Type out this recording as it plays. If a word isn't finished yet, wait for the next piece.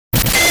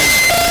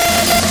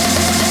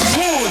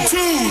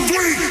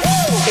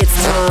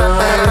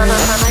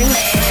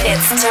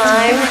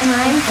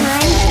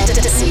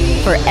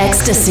For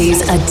Ecstasy's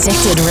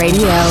Addicted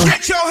Radio.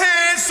 Get your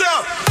hands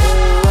up!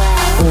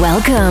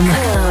 Welcome.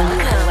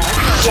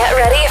 Get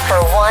ready for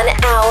 1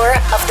 hour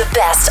of the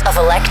best of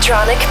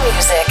electronic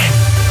music.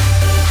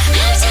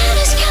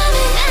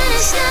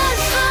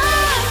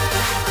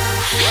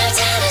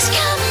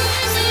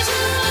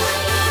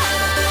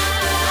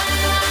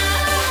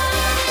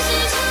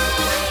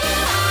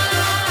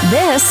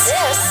 This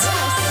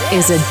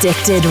is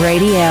Addicted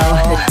Radio.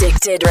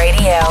 Addicted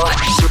Radio.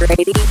 With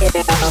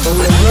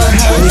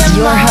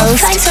your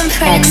host, find some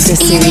friends,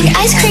 Ecstasy. eating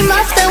ice cream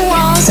off the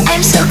walls.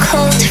 I'm so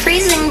cold,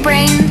 freezing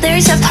brain.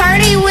 There's a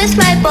party with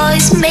my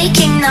boys,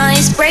 making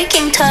noise,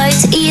 breaking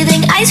toys,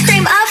 eating ice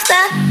cream off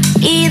the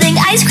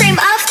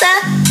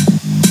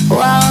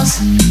walls,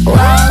 walls,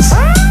 walls,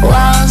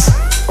 walls,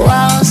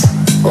 walls,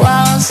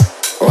 walls,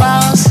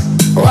 walls,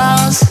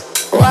 walls,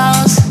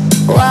 walls,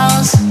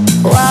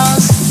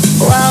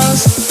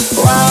 walls,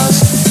 walls,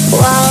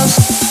 walls,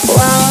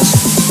 walls,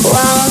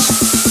 walls,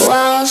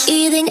 walls,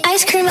 eating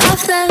ice cream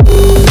off the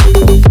walls.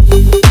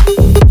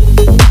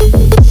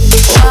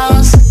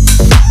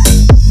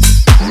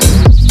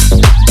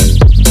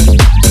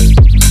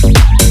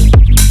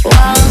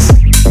 Walls.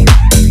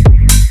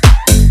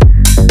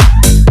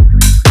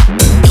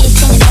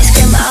 Eating ice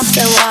cream off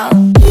the wall.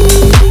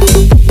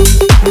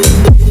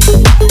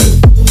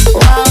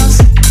 Walls.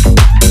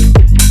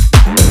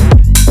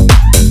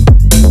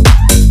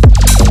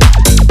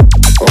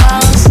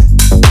 Walls.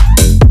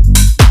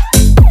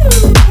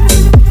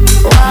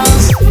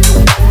 Walls.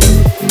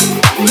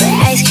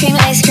 Ice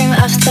cream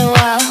off the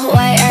wall.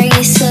 Why are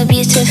you so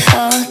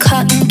beautiful?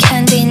 Cotton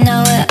candy,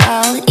 know it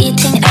all.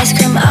 Eating ice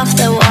cream off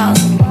the wall.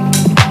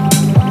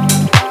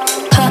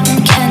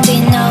 Cotton candy,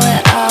 know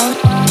it all.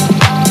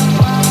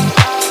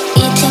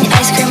 Eating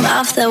ice cream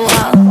off the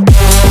wall.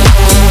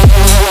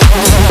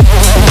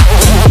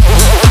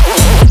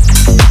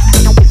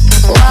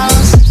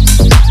 Walls.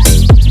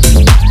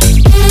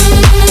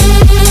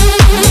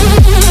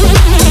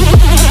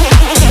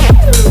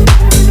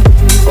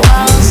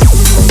 Walls.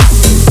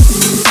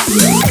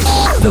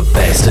 The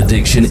best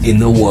addiction in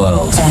the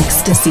world.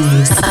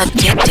 Ecstasy's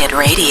Addicted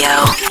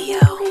Radio.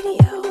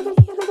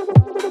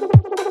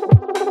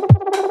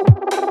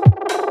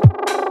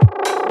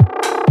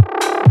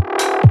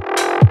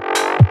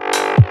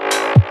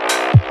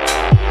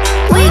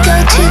 We go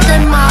to the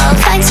mall,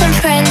 find some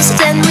friends,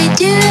 then we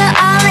do it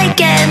all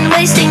again.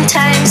 Wasting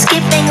time,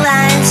 skipping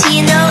lines,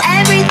 you know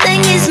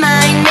everything is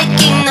mine.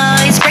 Making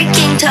noise,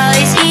 breaking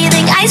toys,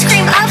 eating ice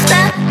cream off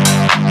the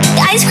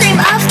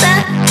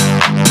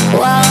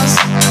walls,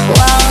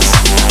 walls,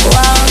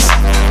 walls,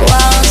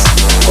 walls,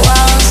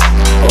 walls,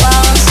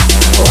 walls,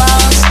 walls,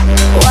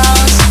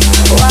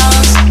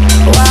 walls,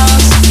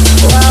 walls,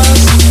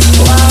 walls,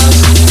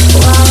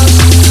 walls,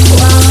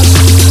 walls,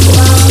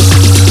 walls,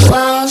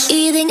 walls,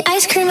 eating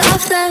ice cream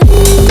off the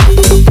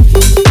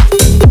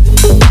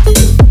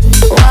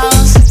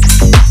walls,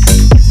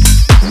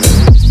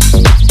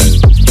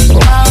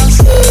 walls,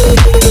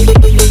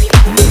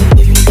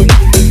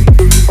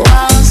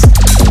 walls.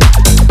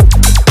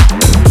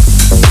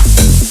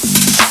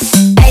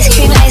 Ice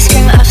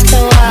cream off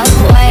the wall.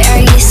 Why are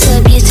you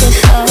so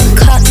beautiful?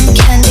 Cotton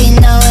candy,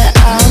 know it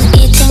all.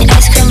 Eating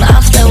ice cream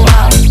off the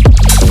wall.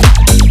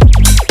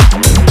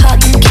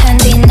 Cotton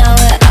candy, know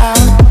it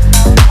all.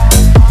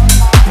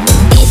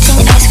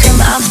 Eating ice cream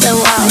off the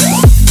wall.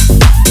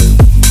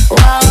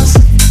 Walls.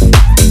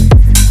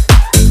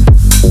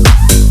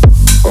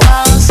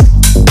 Walls.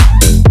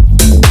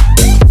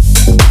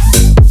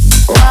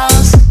 Walls. Walls.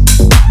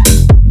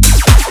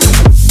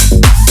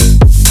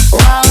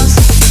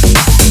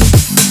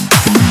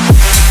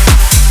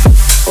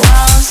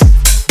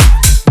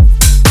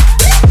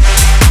 Walls. Walls. Walls.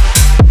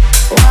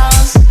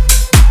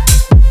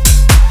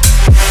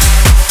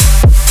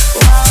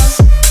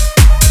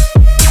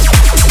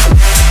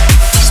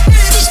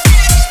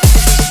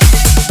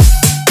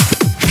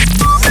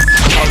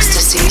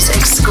 Ecstasy's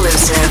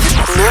exclusive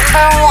 #1.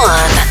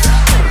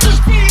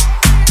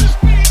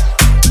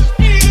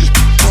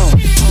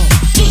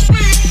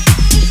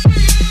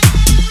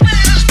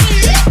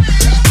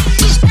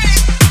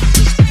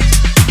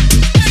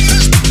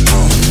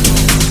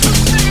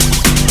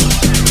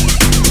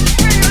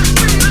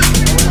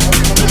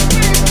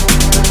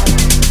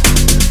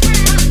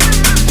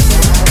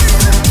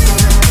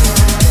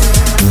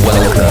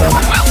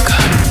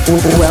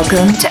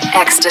 Welcome to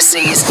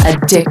Ecstasy's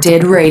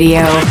Addicted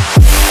Radio.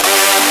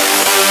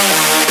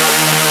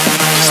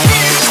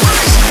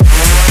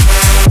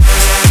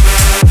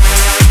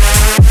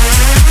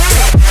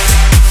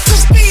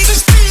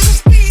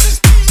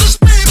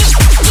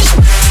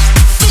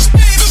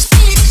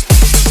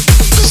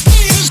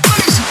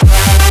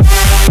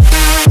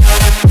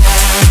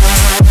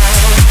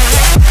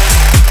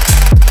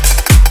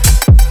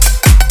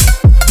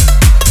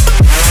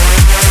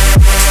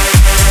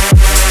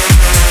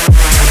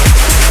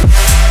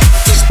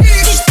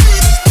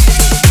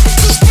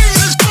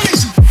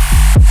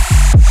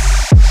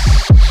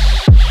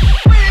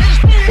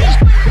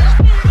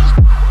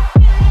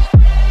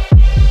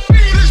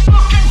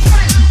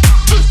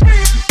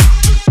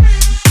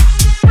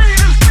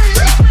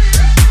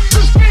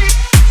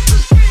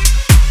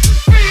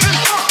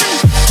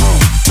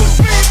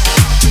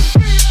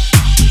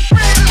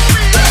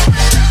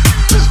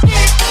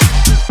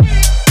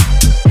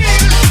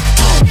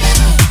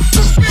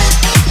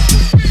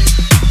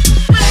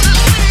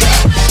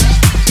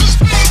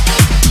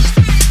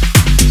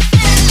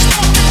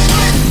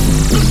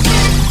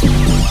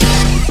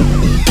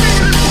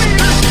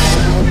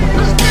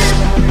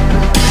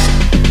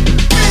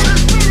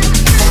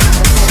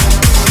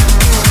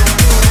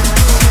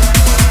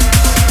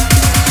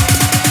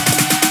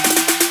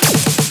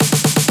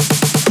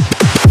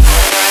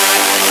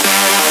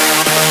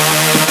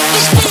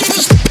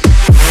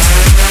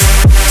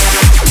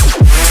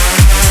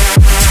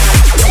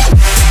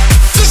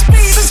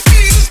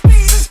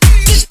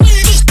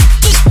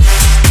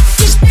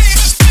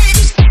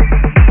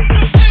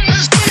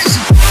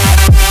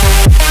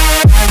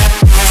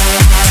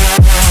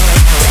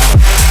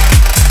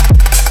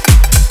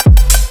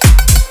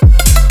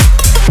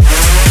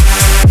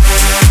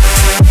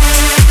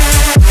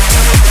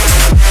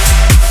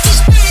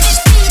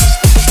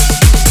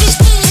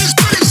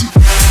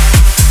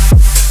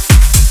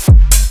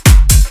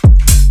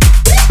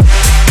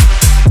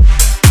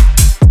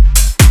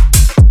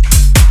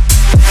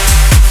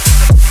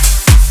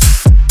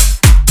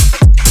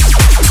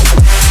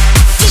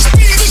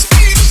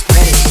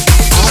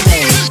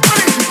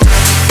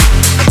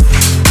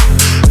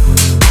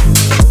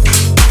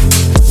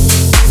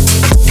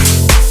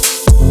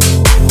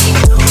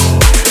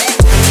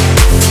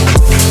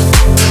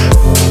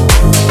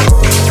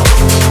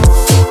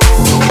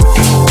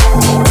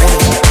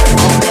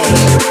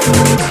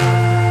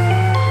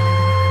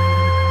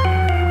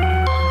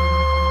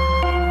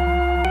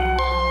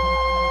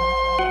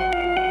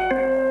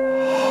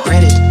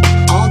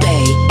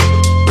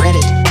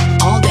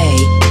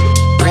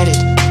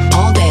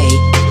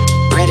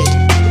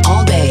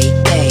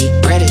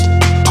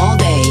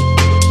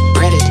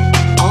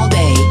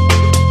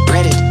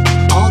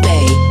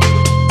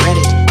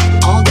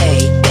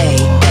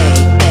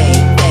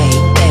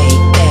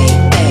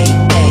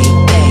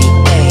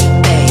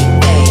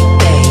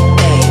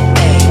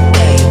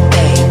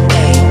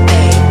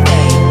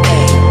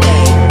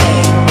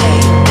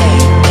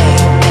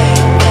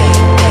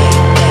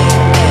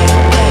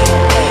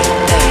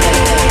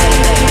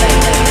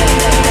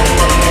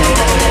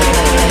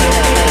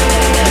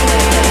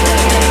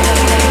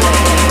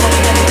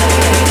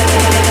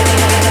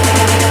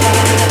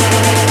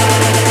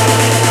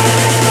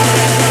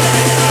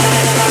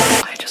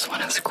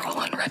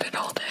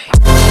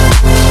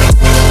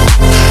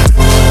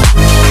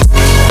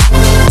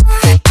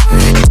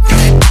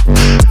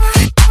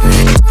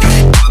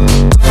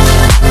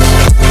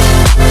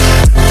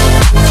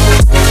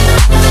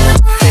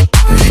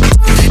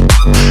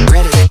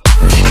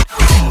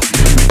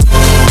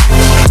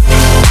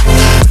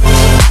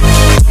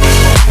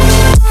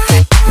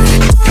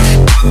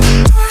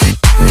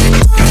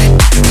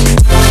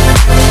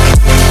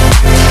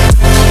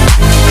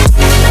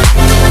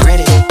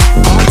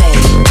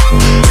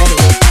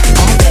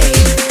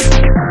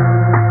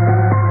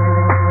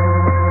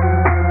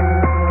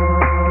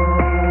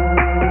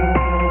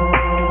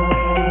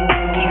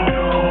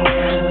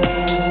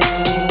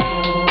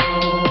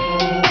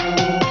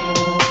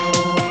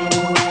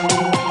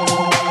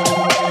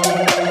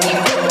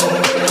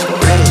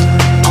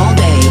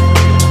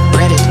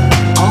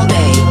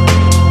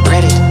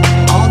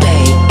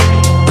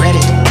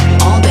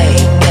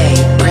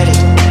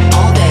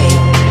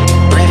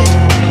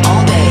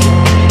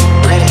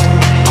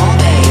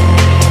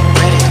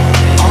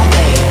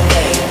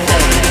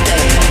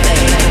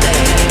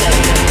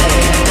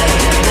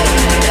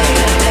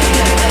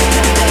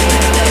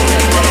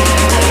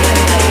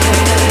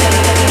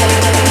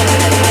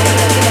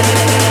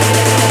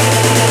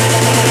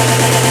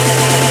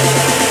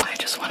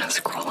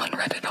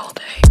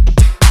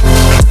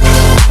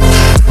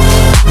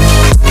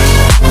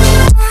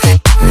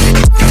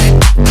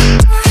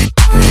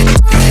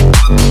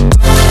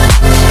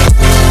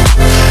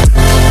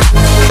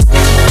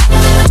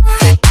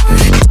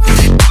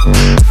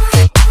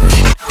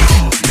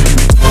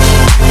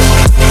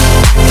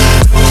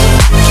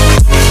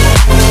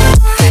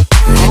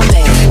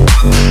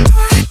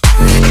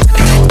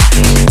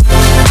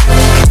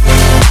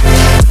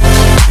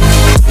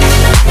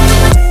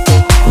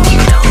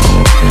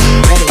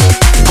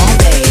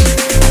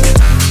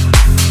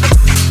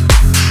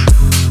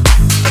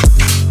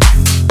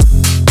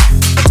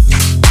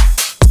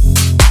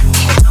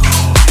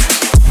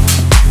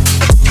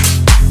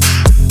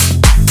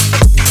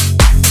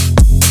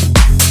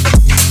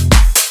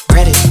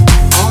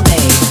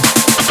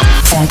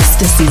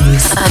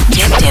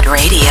 Selected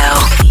Radio.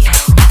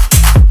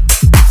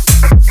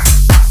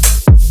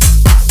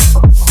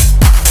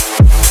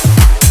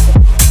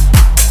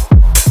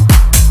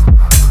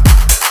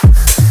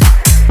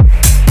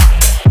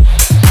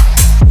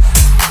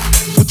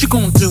 What you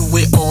gonna do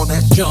with all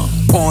that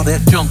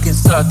junk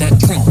inside that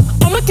trunk?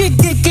 I'ma get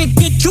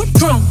you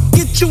drunk,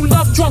 get you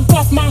love drunk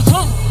off my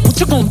hump. What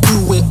you gonna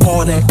do with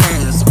all that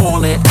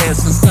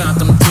ass inside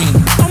them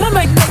jeans? I'ma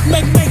make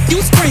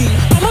you scream.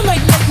 I'ma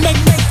make you scream.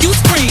 I'ma make you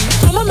scream.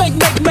 I'ma make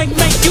you scream.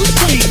 I'ma make you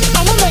scream.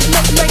 I'ma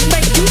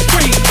make you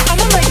scream.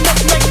 I'ma make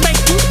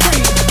you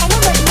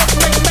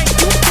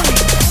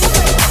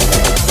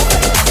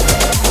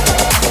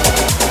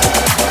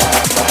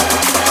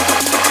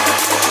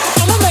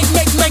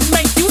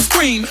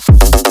scream.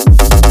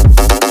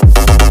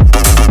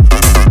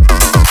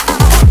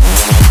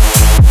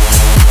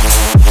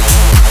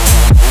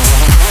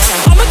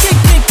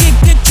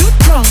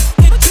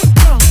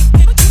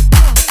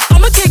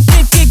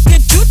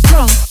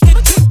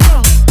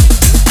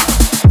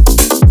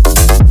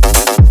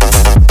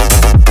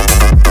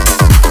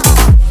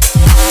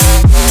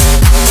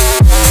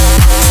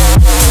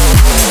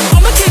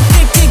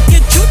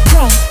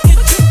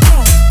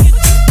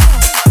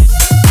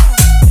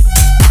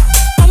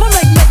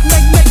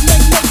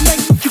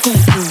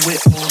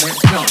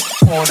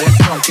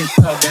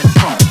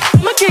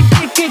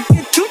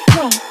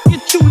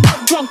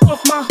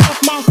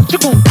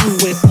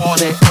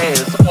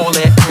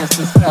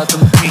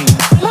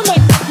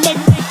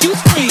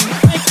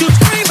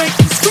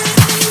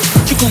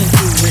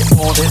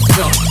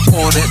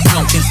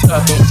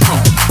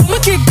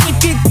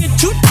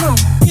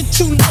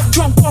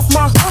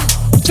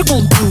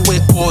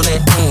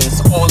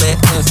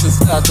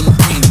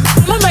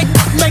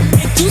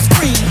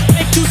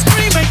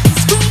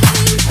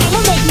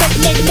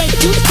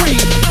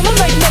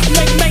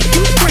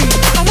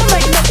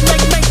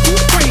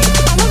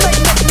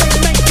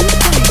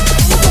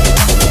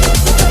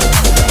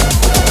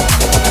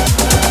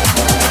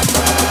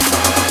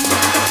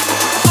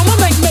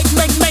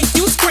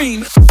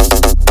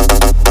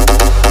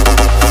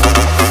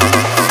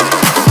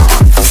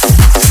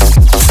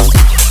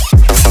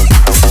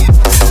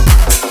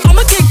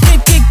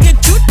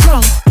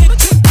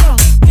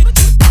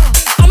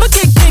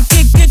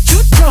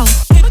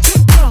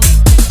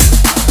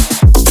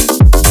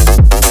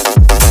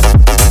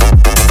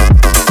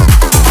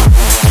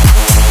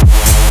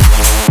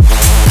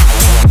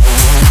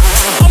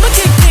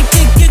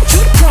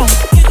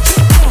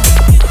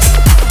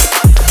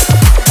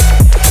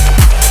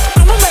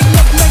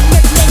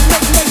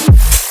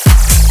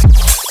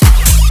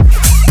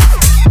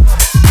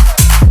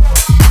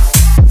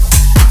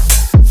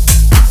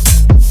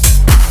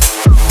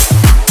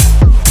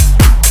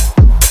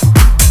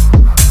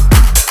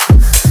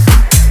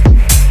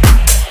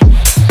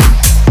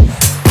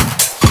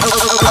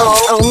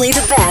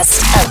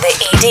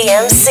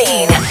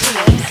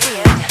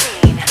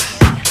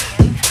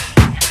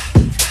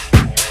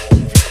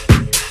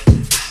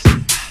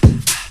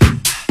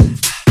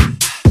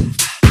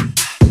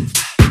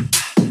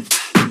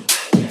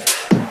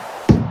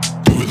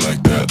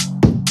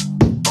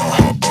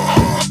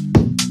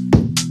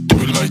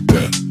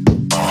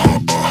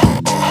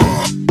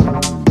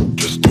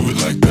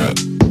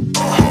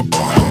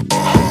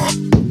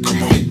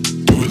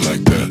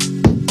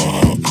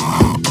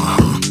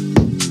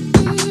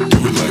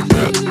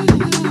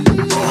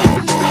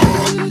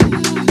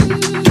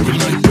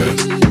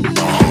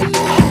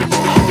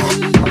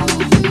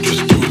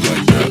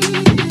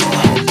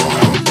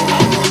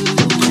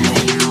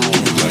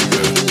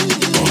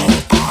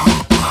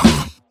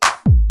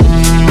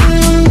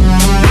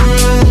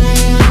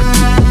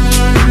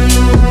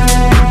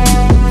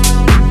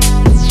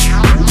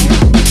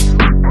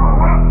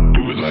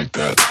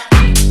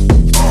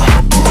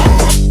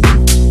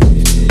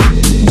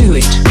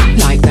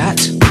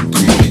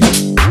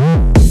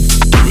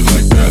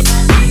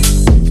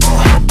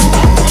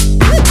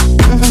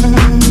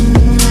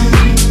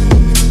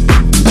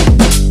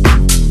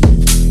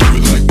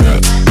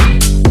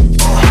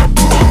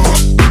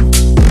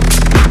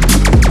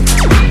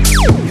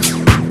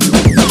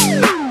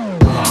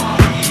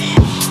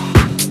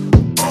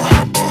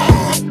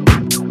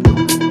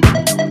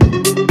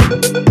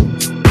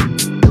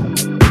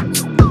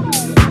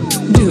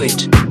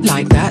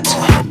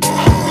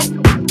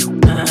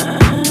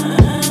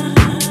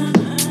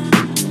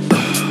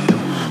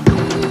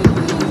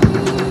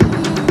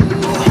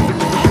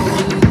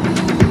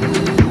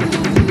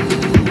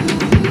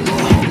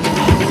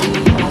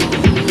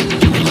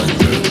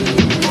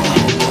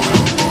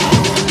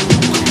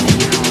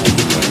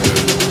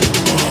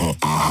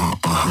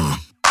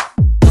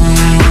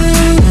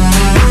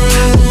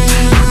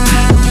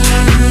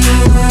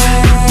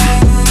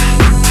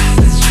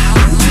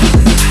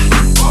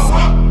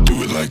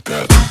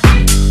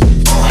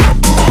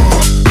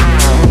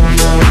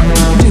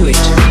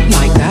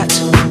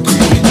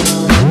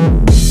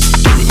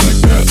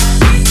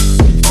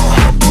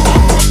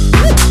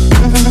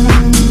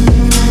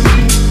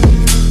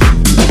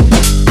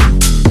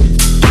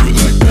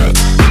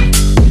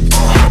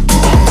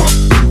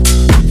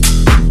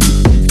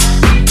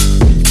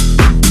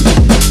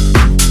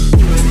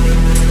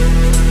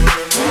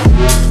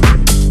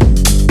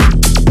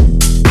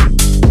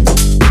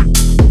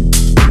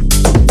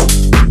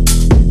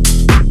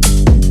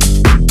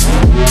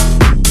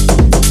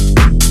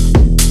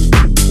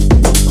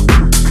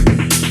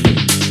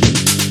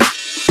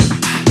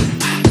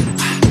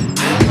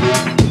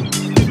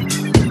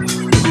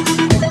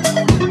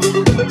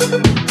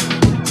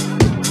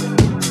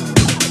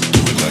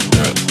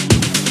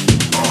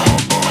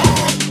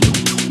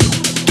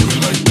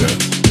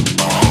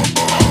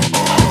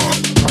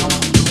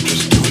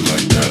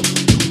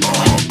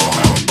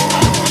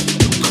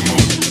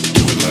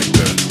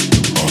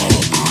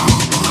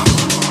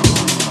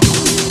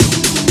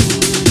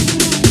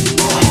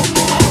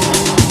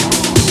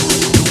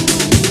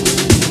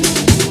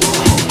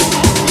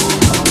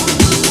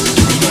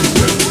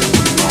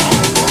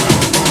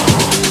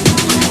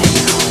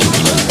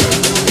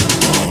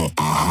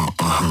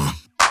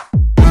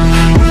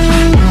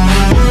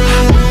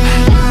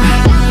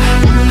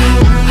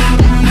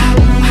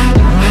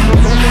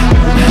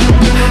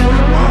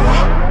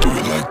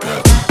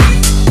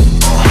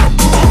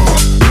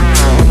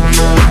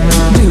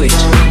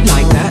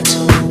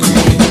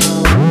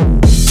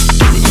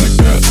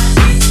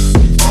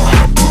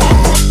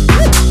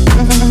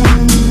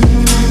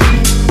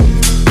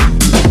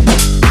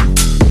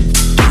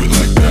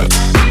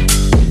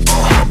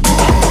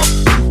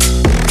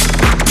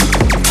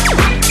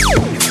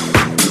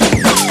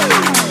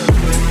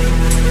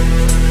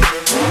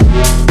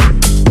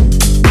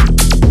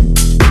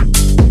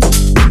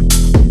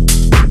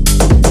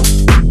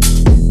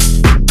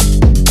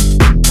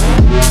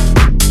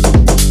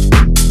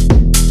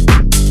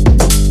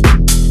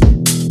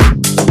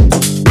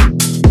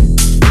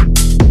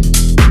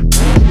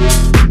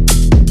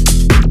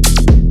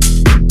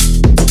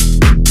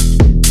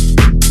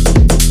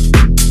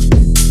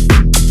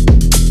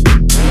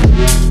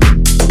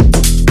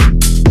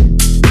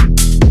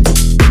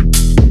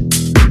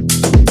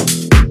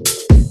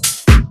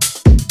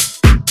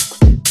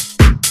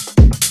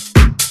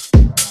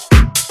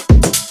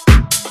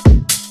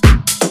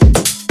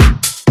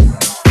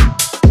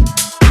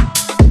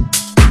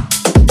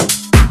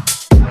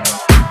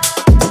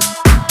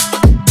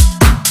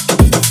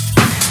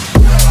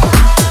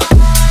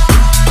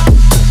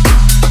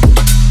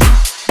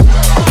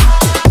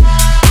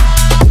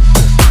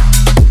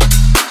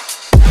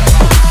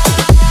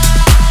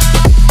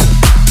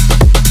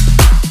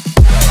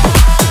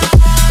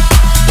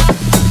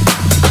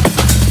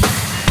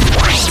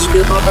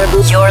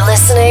 You're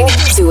listening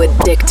to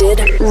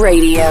Addicted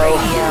Radio.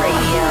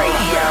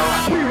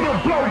 We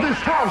will blow this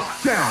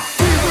house down.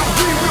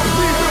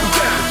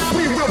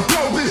 We will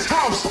blow this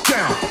house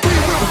down.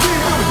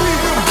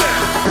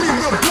 We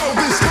will blow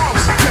this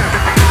house down.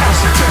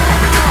 House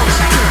down, house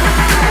down,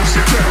 house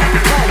down,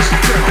 house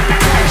down, house down,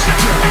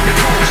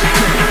 house down, house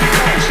down,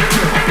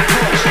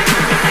 house down.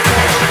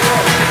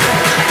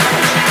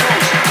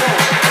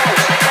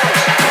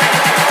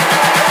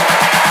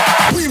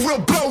 We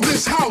will blow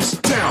this house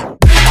down.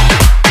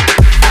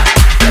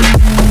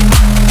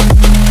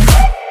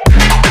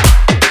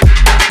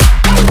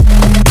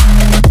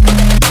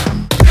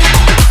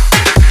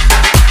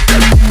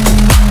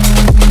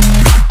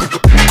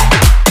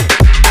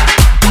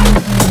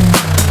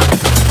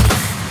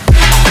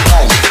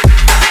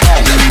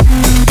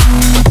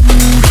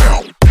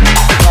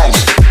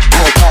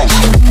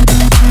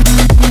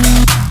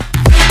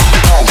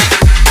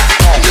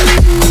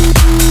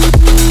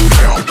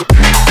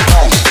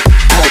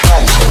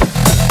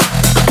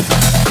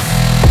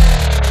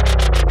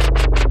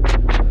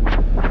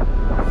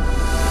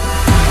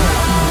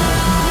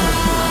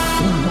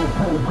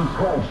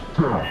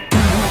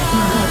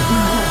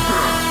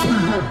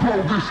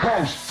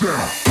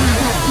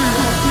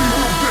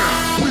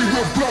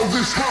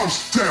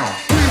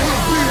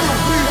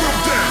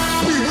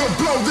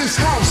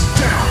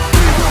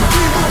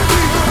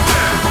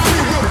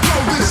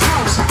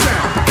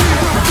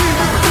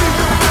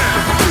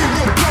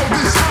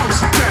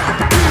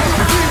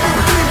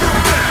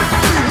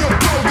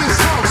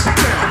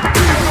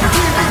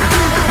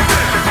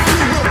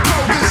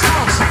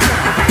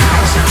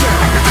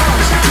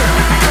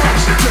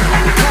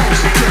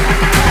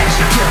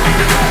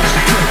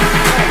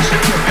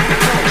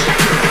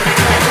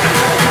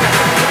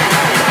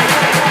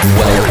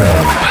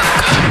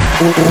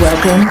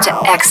 Welcome to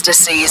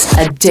Ecstasy's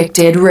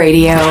Addicted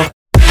Radio.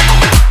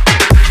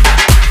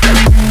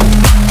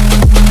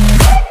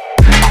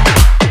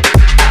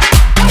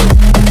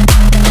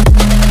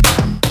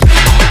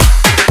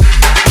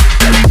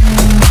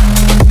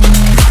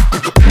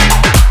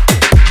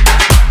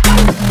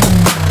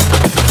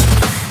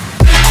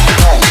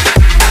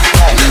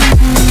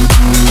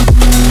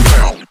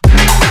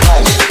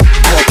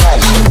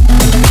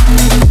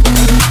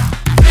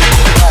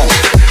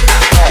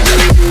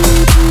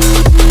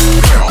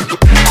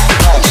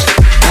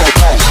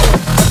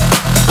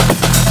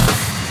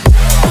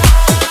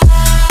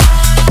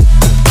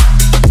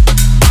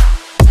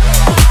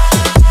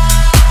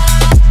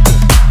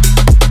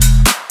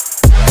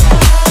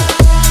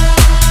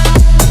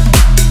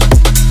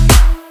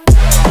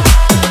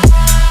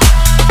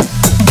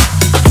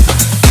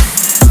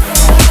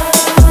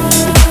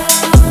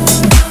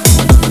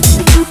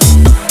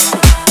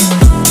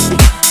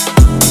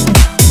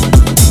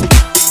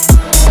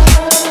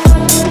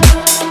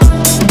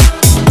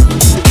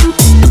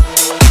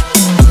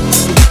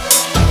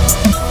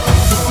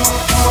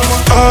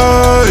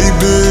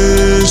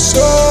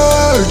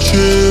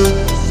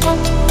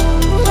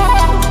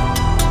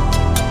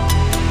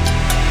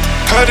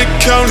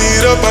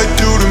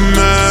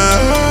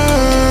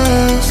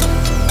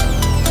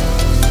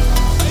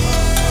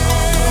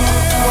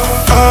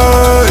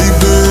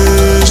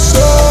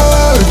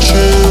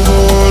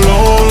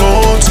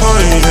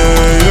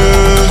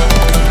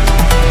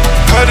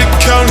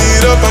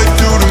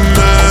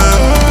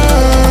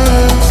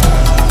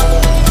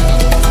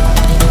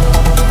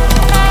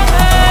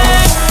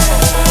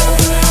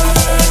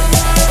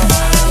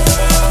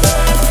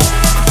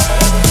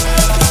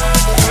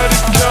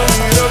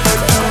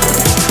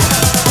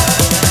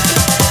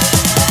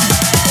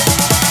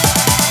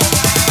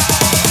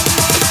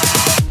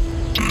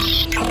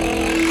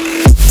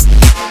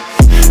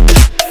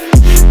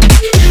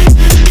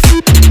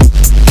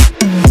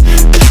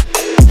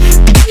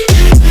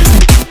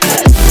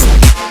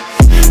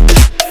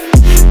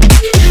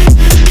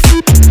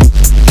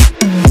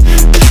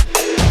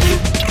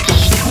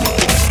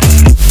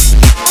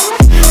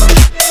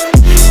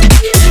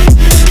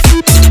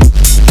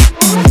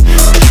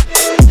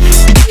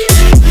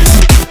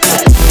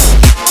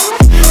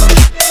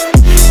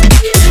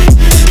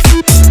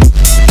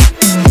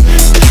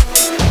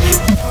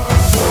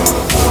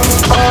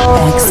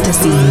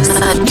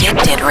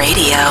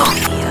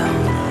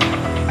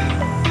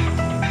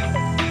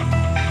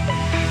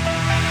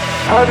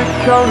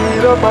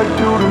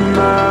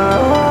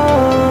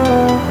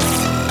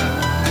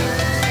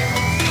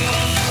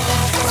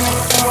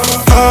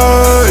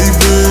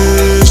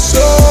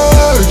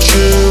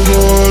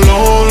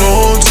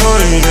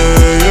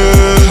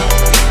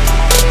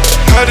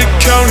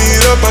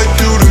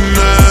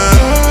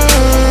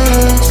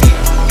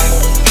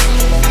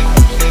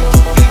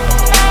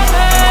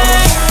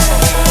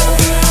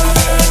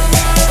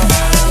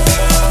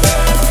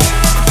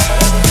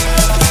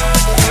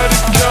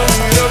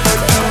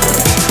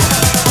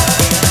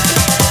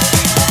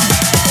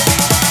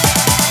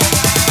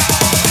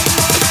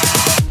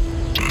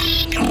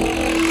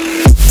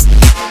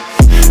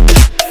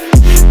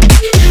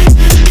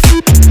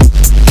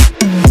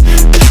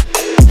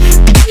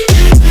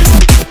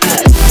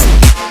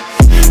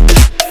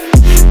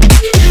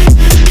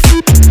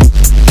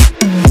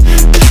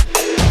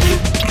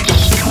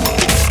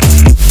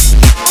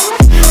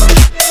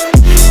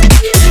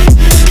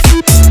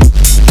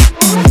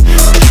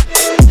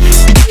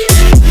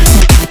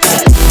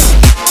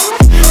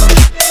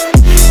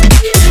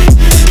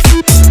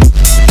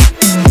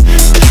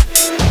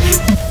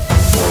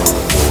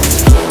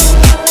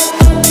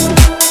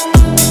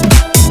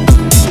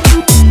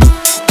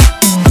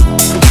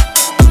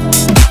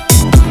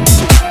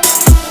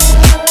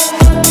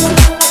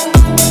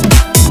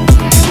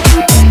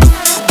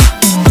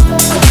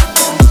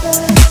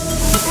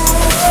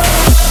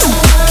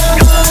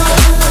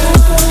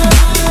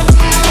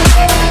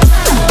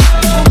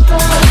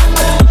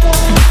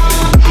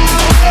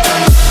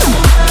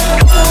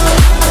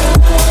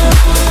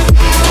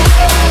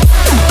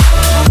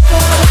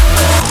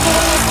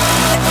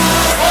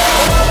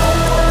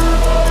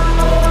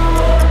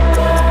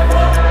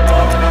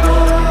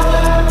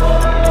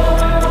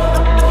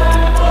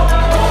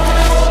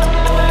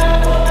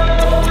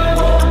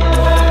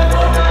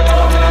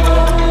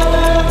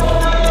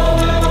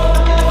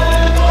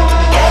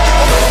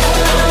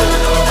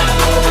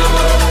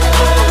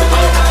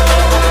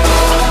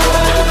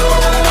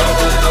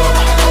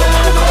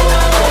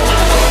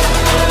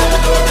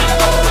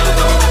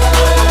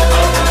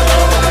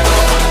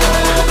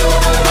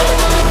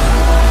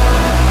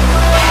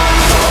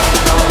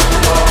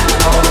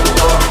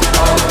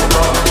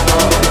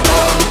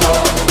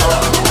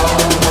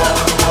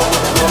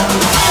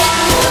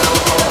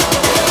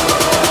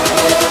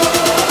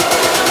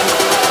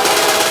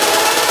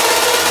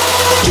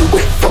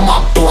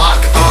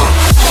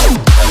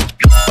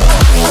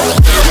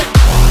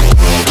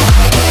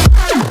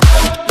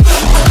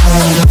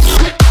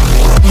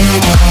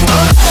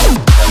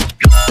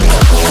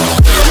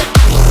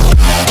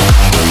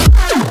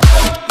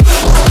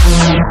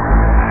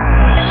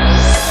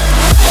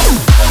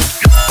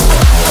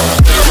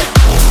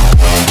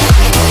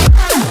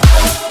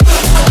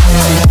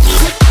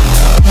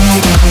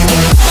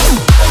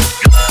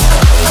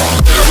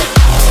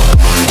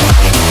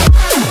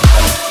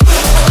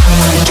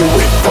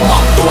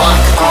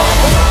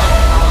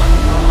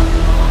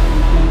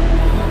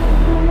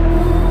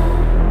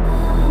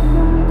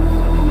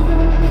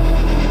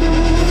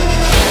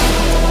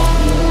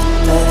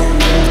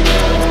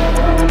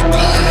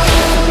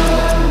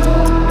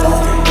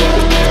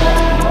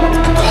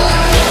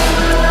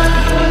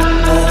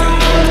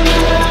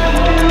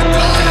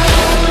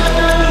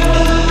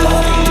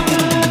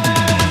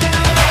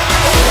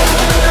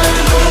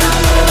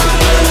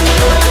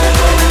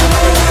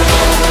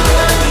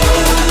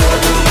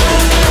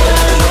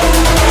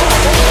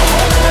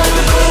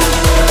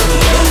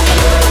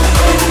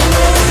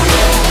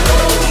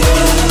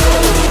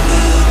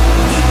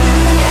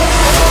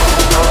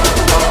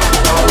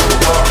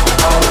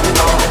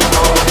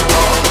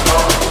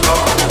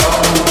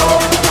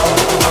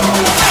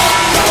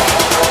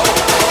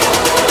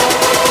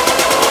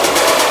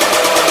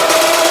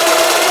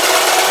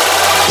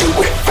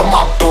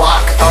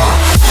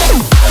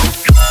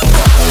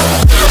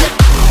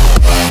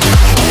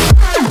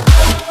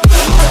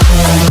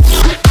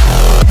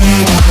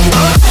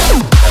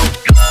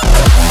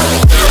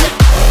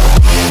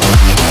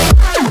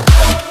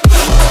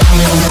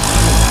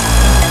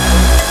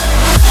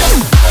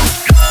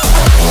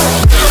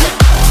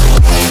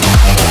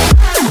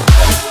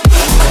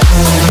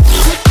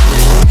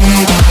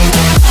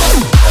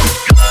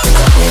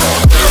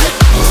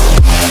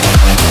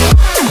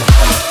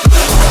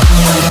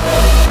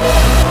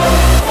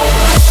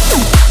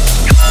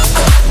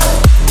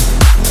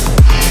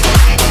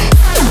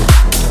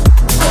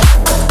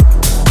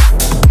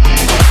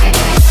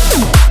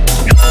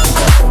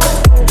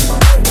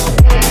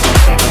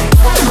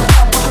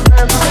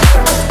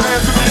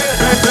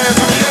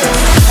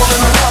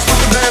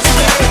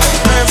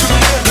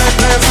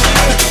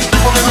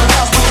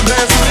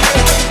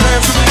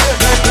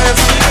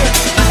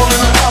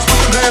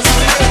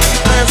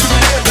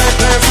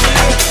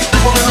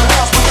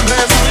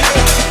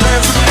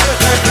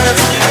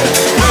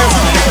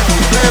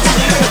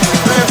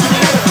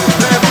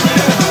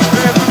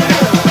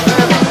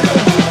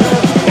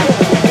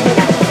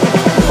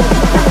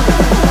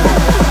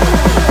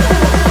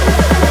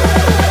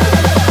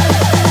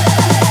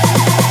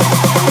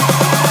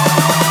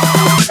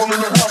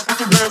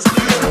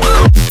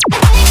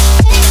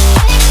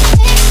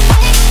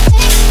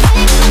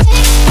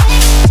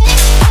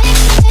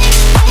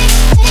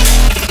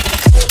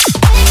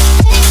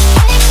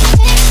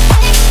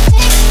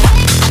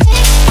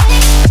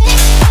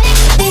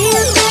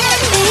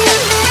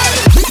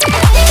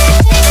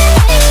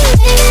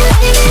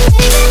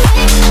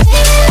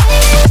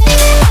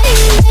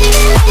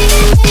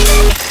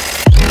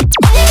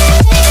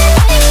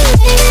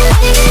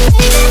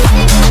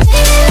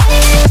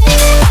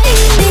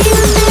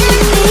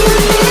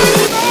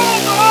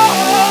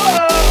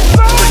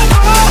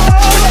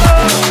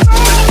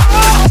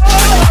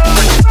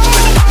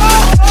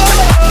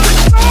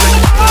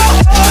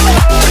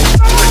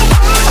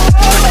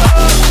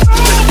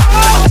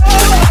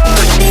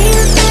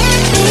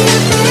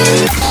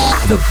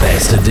 The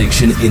best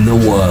addiction in the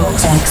world.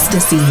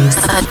 Ecstasies.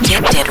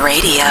 Addicted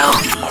Radio.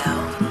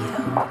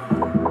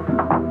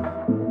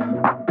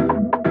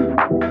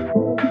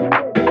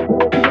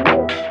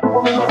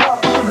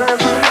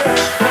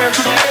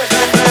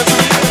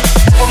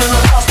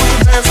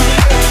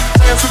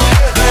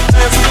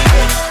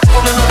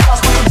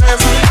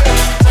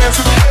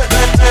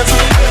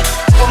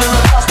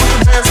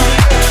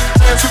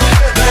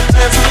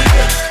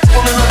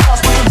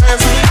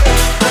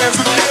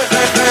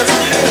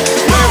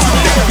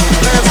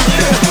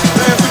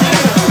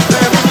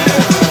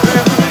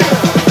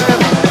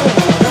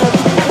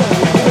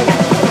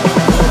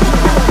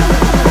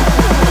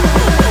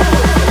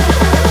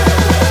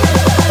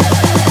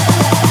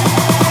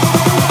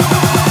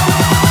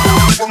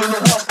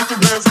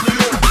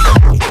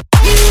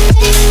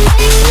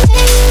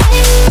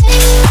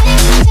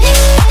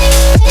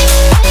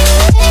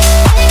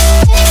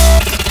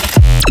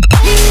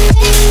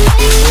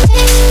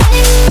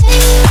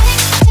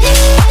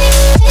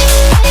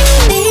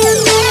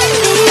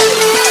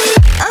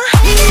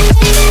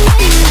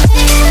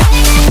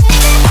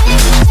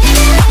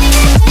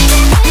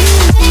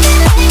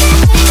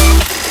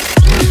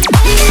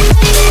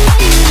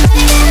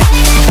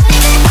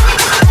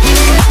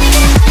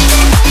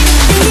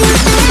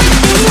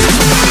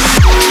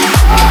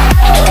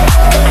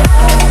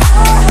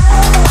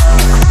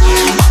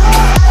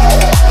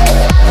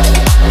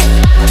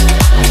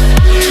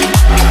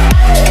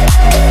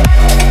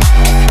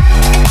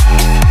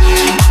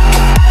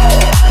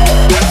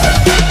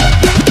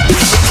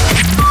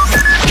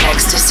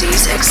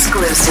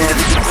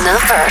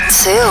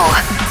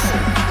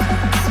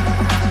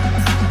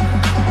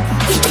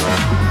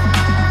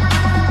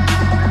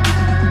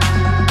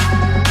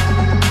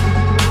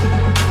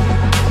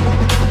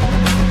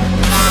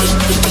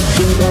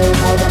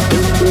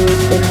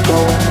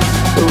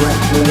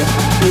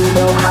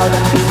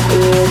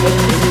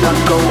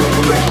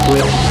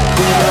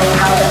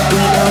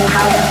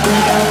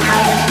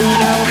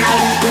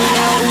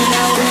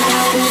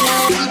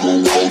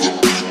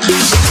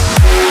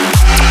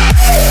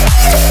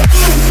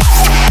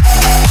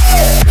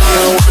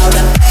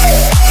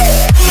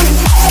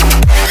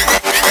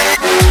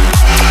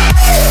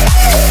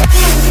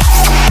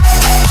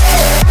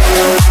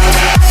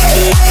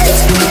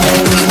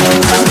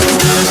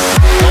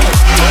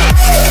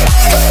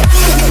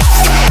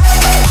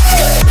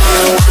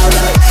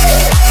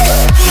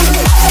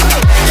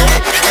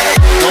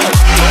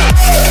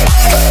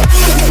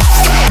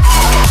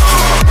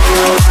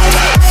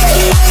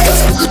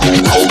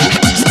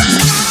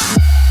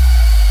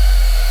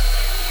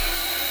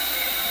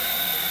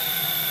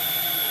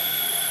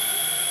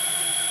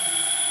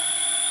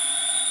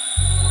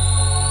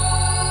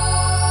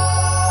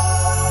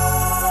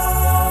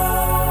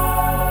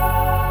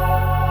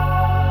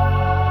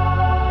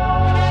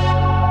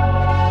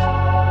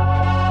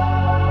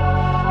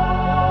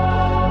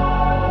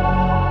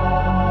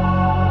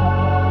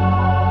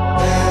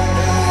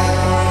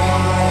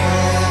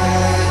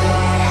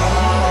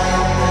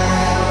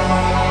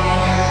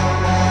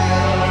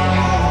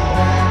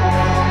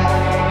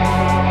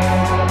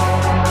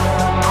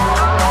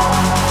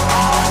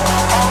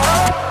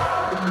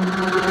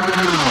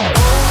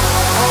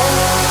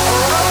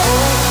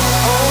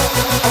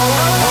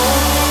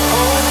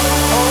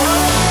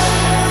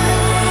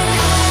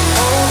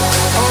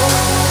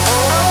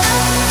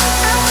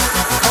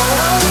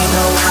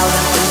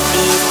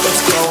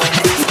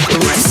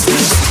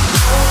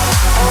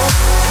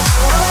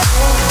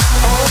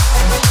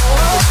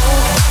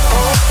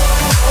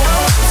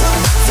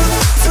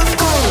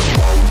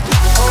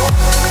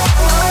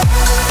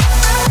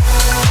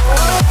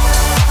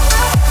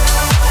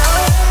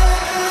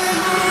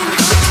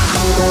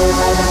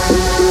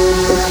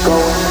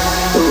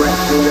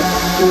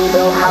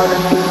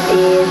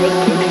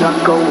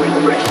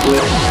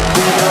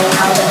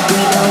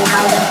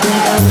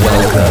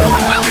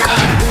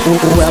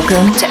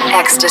 Welcome to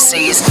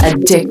Ecstasies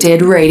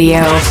Addicted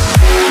Radio.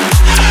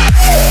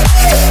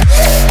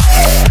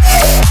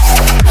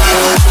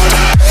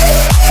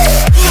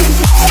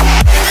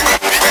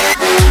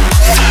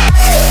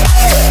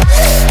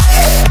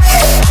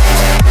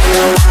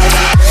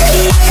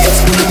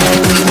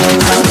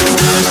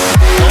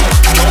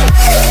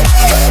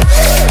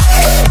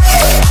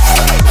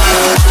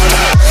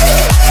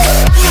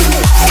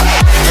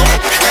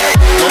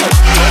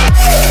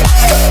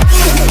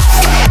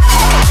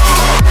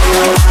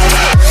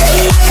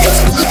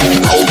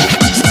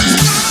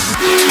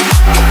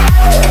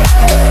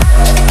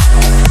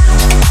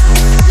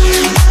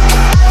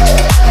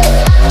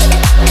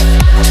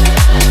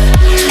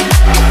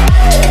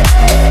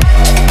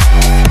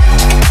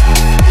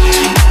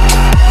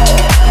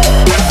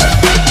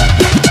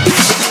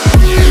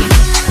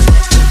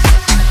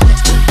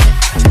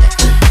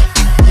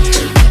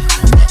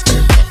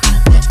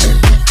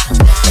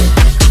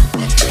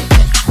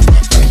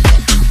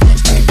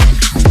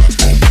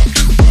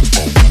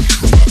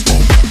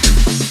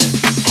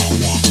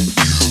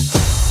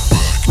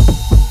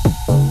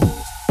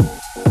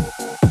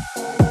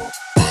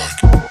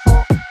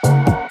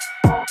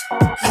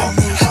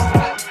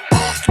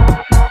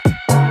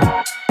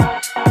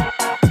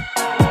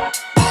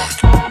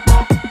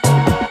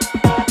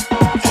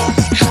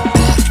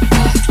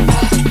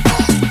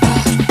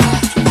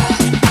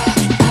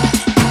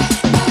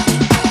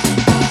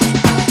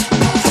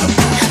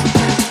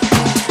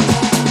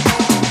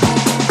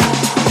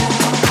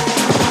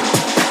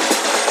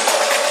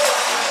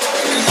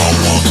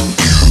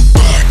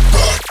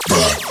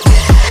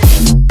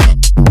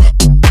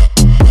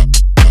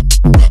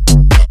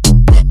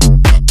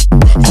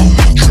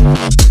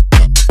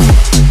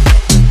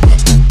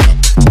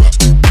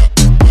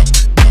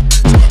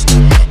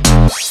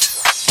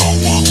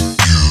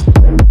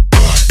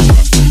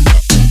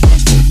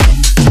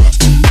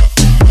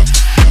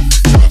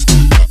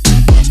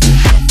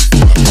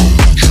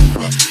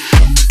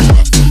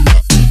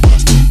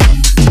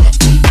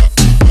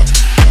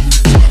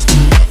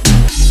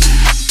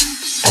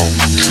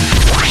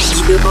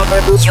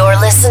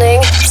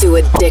 listening to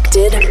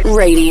Addicted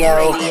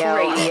Radio.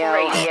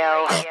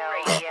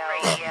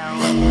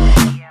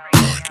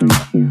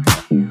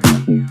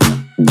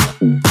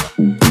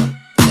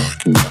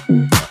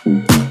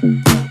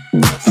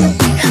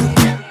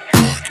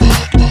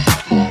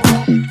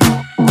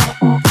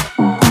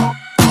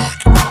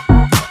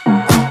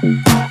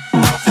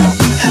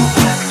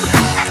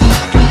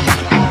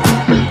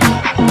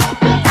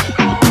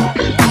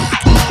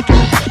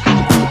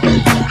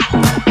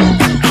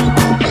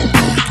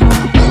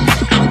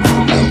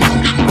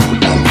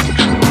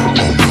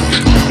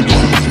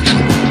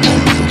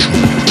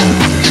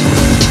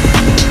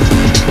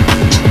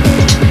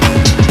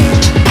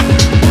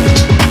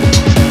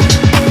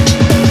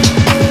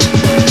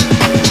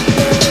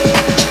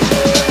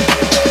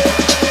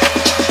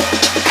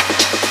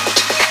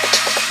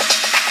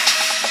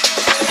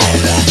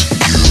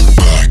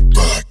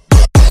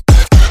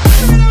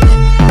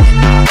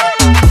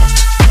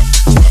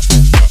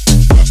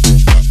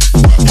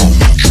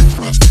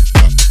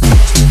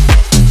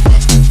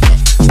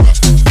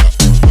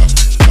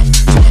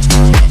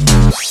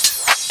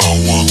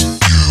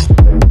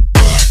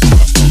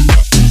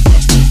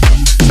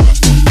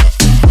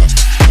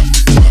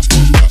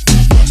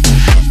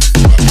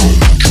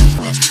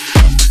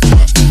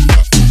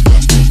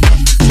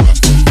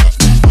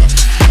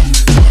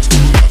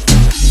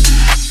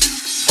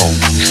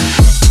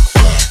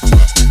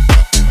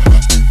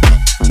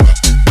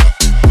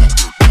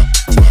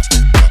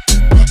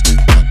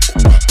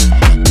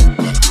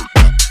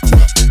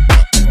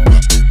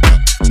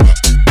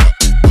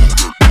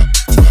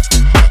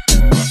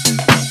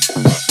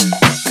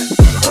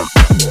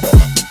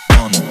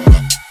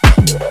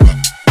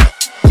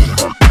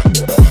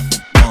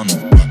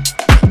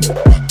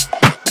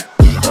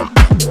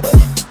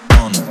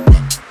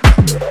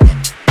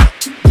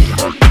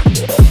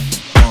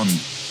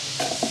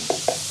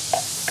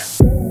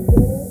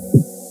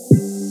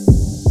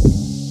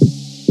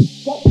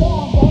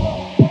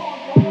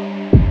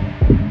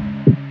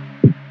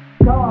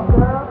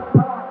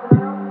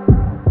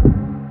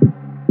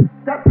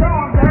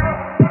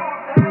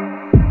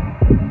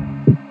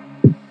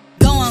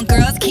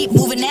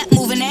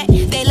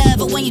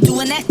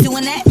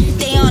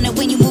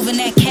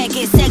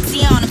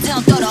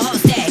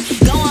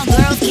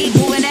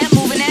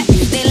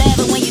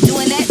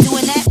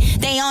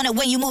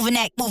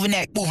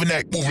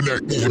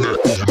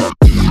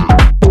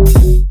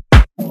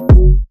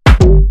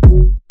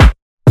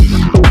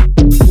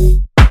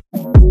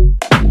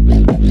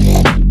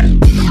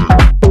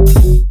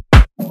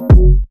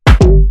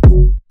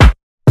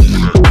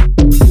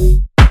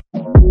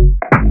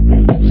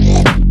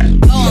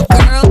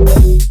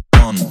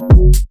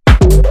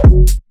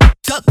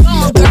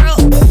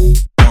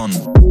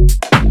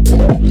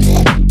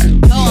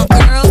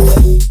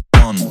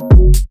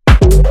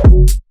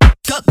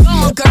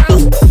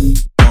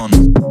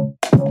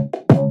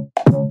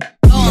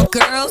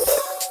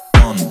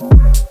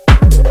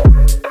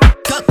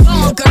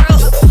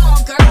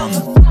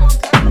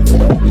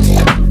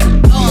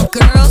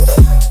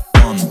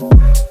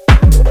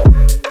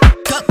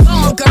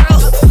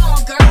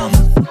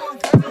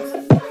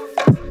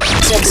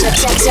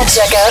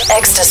 Check out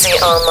Ecstasy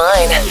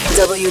online.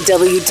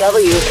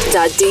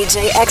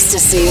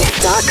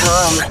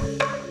 www.djecstasy.com.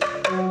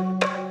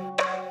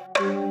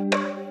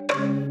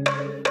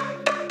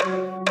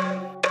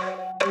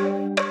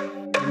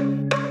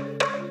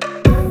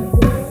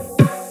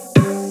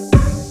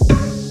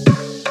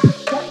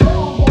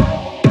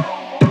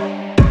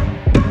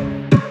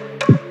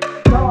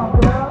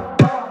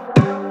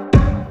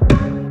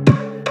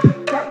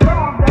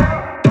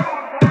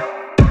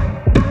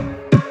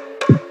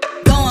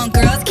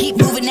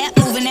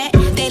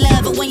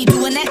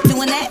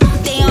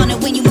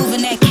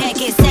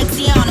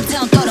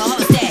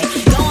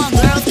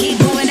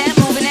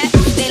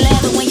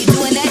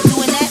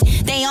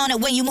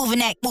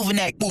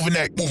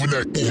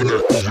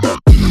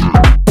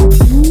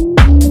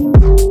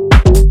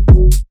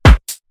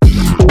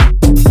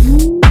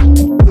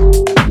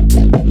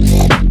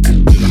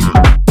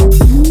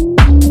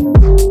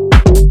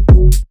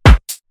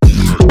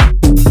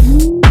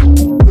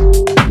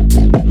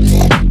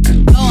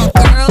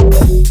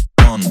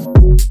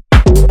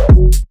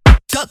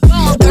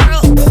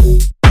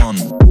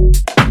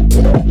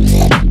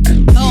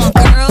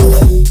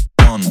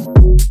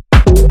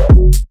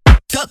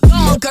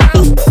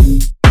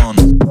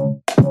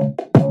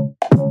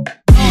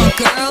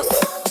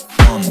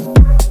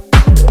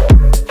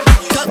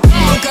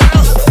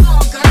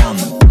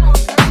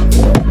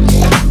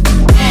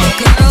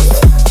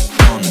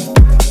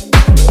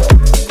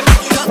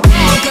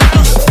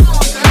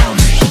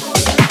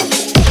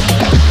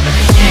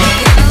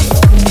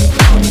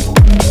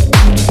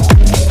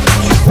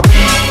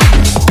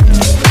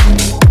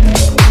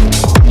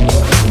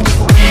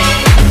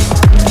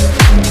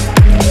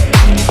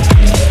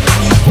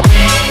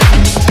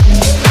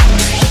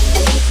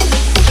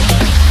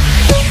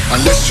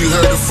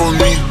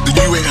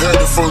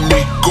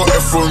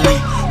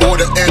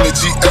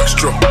 energy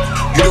extra.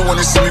 You don't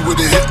wanna see me with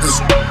the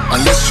hitters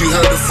unless you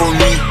heard it from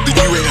me, then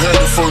you ain't heard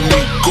it from me.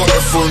 Got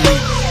it from me,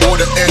 all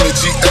the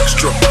energy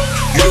extra.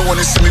 You don't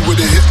wanna see me with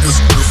the hitters.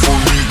 For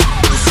me,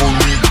 for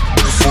me,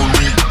 for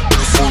me,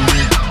 for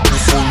me,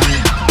 for me,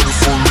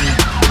 for me,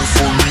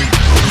 for me,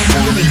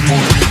 for me, for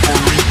me, for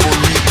me, for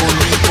me, for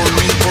me, for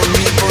me, for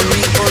me, for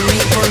me, for me,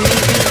 for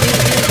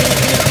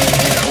me.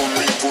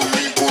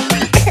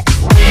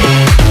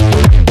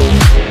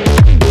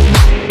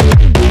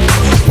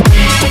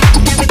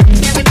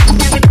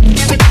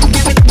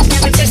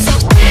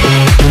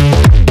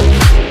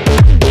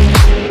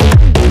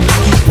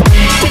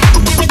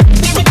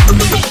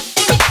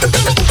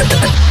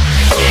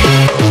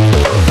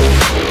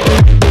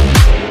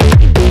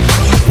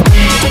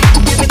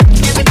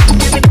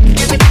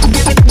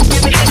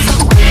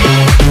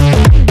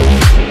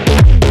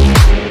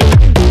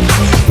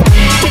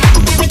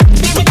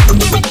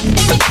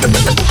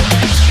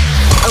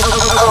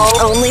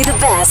 Only the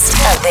best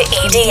of the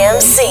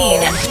EDM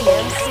scene.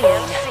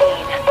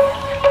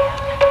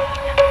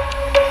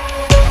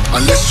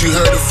 Unless you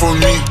heard it from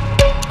me,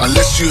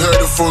 unless you heard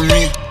it from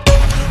me,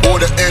 all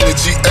the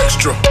energy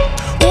extra,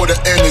 all the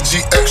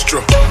energy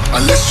extra.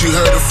 Unless you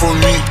heard it from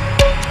me,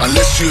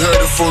 unless you heard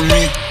it from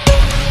me,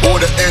 all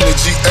the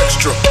energy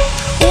extra,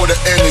 all the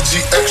energy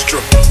extra.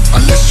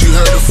 Unless you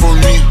heard it from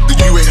me, then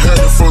you ain't heard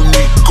it from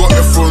me. Got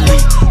it from me,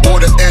 all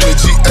the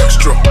energy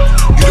extra.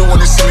 You don't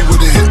wanna see me with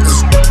the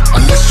hitters.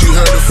 Unless you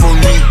heard it from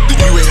me, then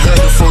you ain't heard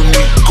it from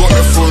me. Got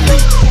it from me,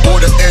 all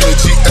the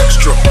energy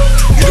extra.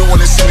 You don't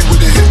wanna see me with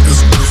the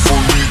hitters. For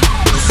me,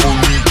 for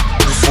me,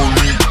 for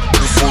me,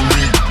 for me, for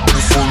me,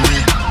 for me,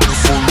 for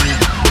me, for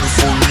me,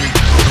 for me, for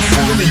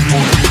me, for me,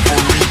 for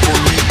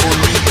me, for me,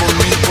 for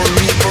me, for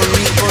me, for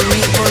me, for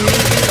me, for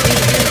me.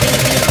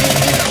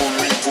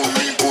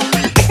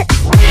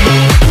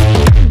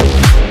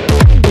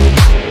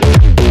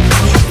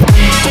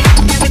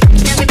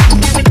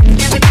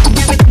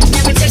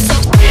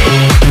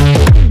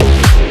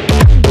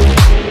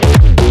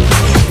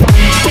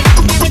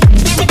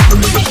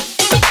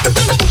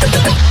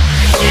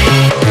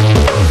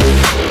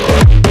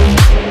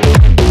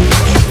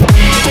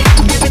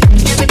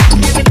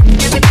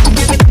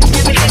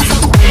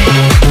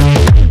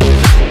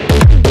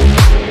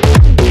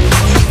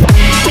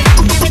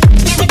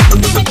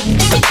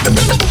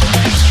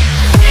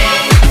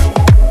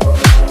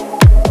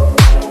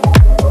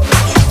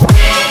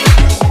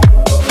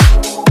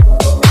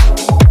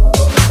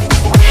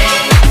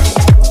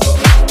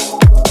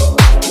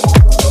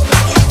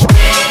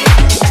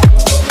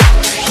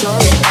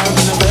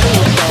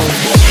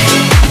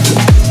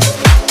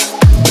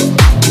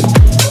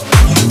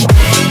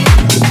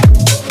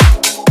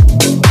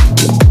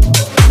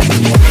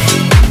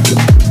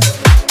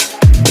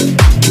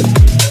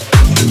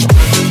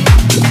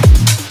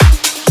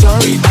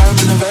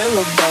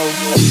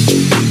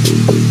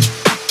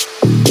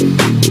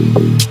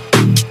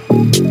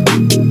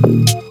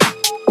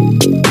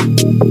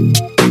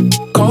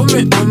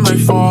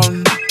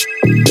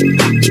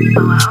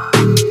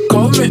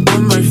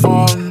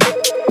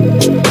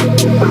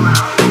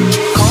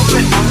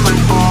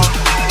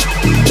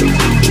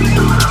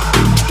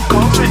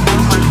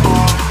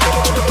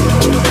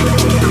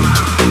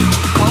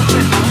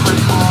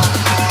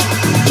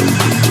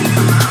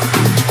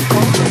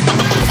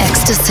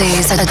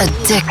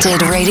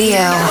 Addicted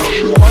Radio.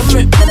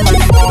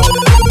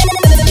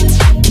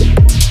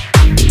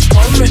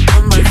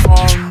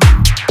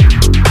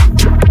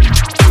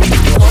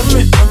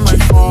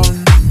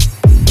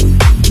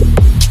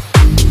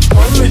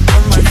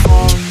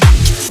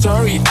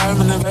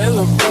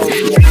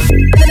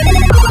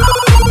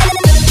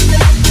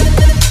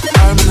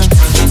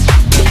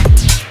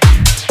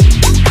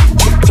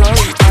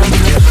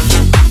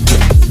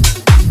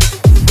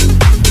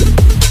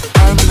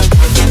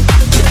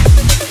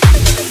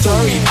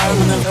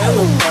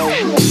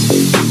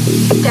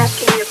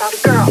 That's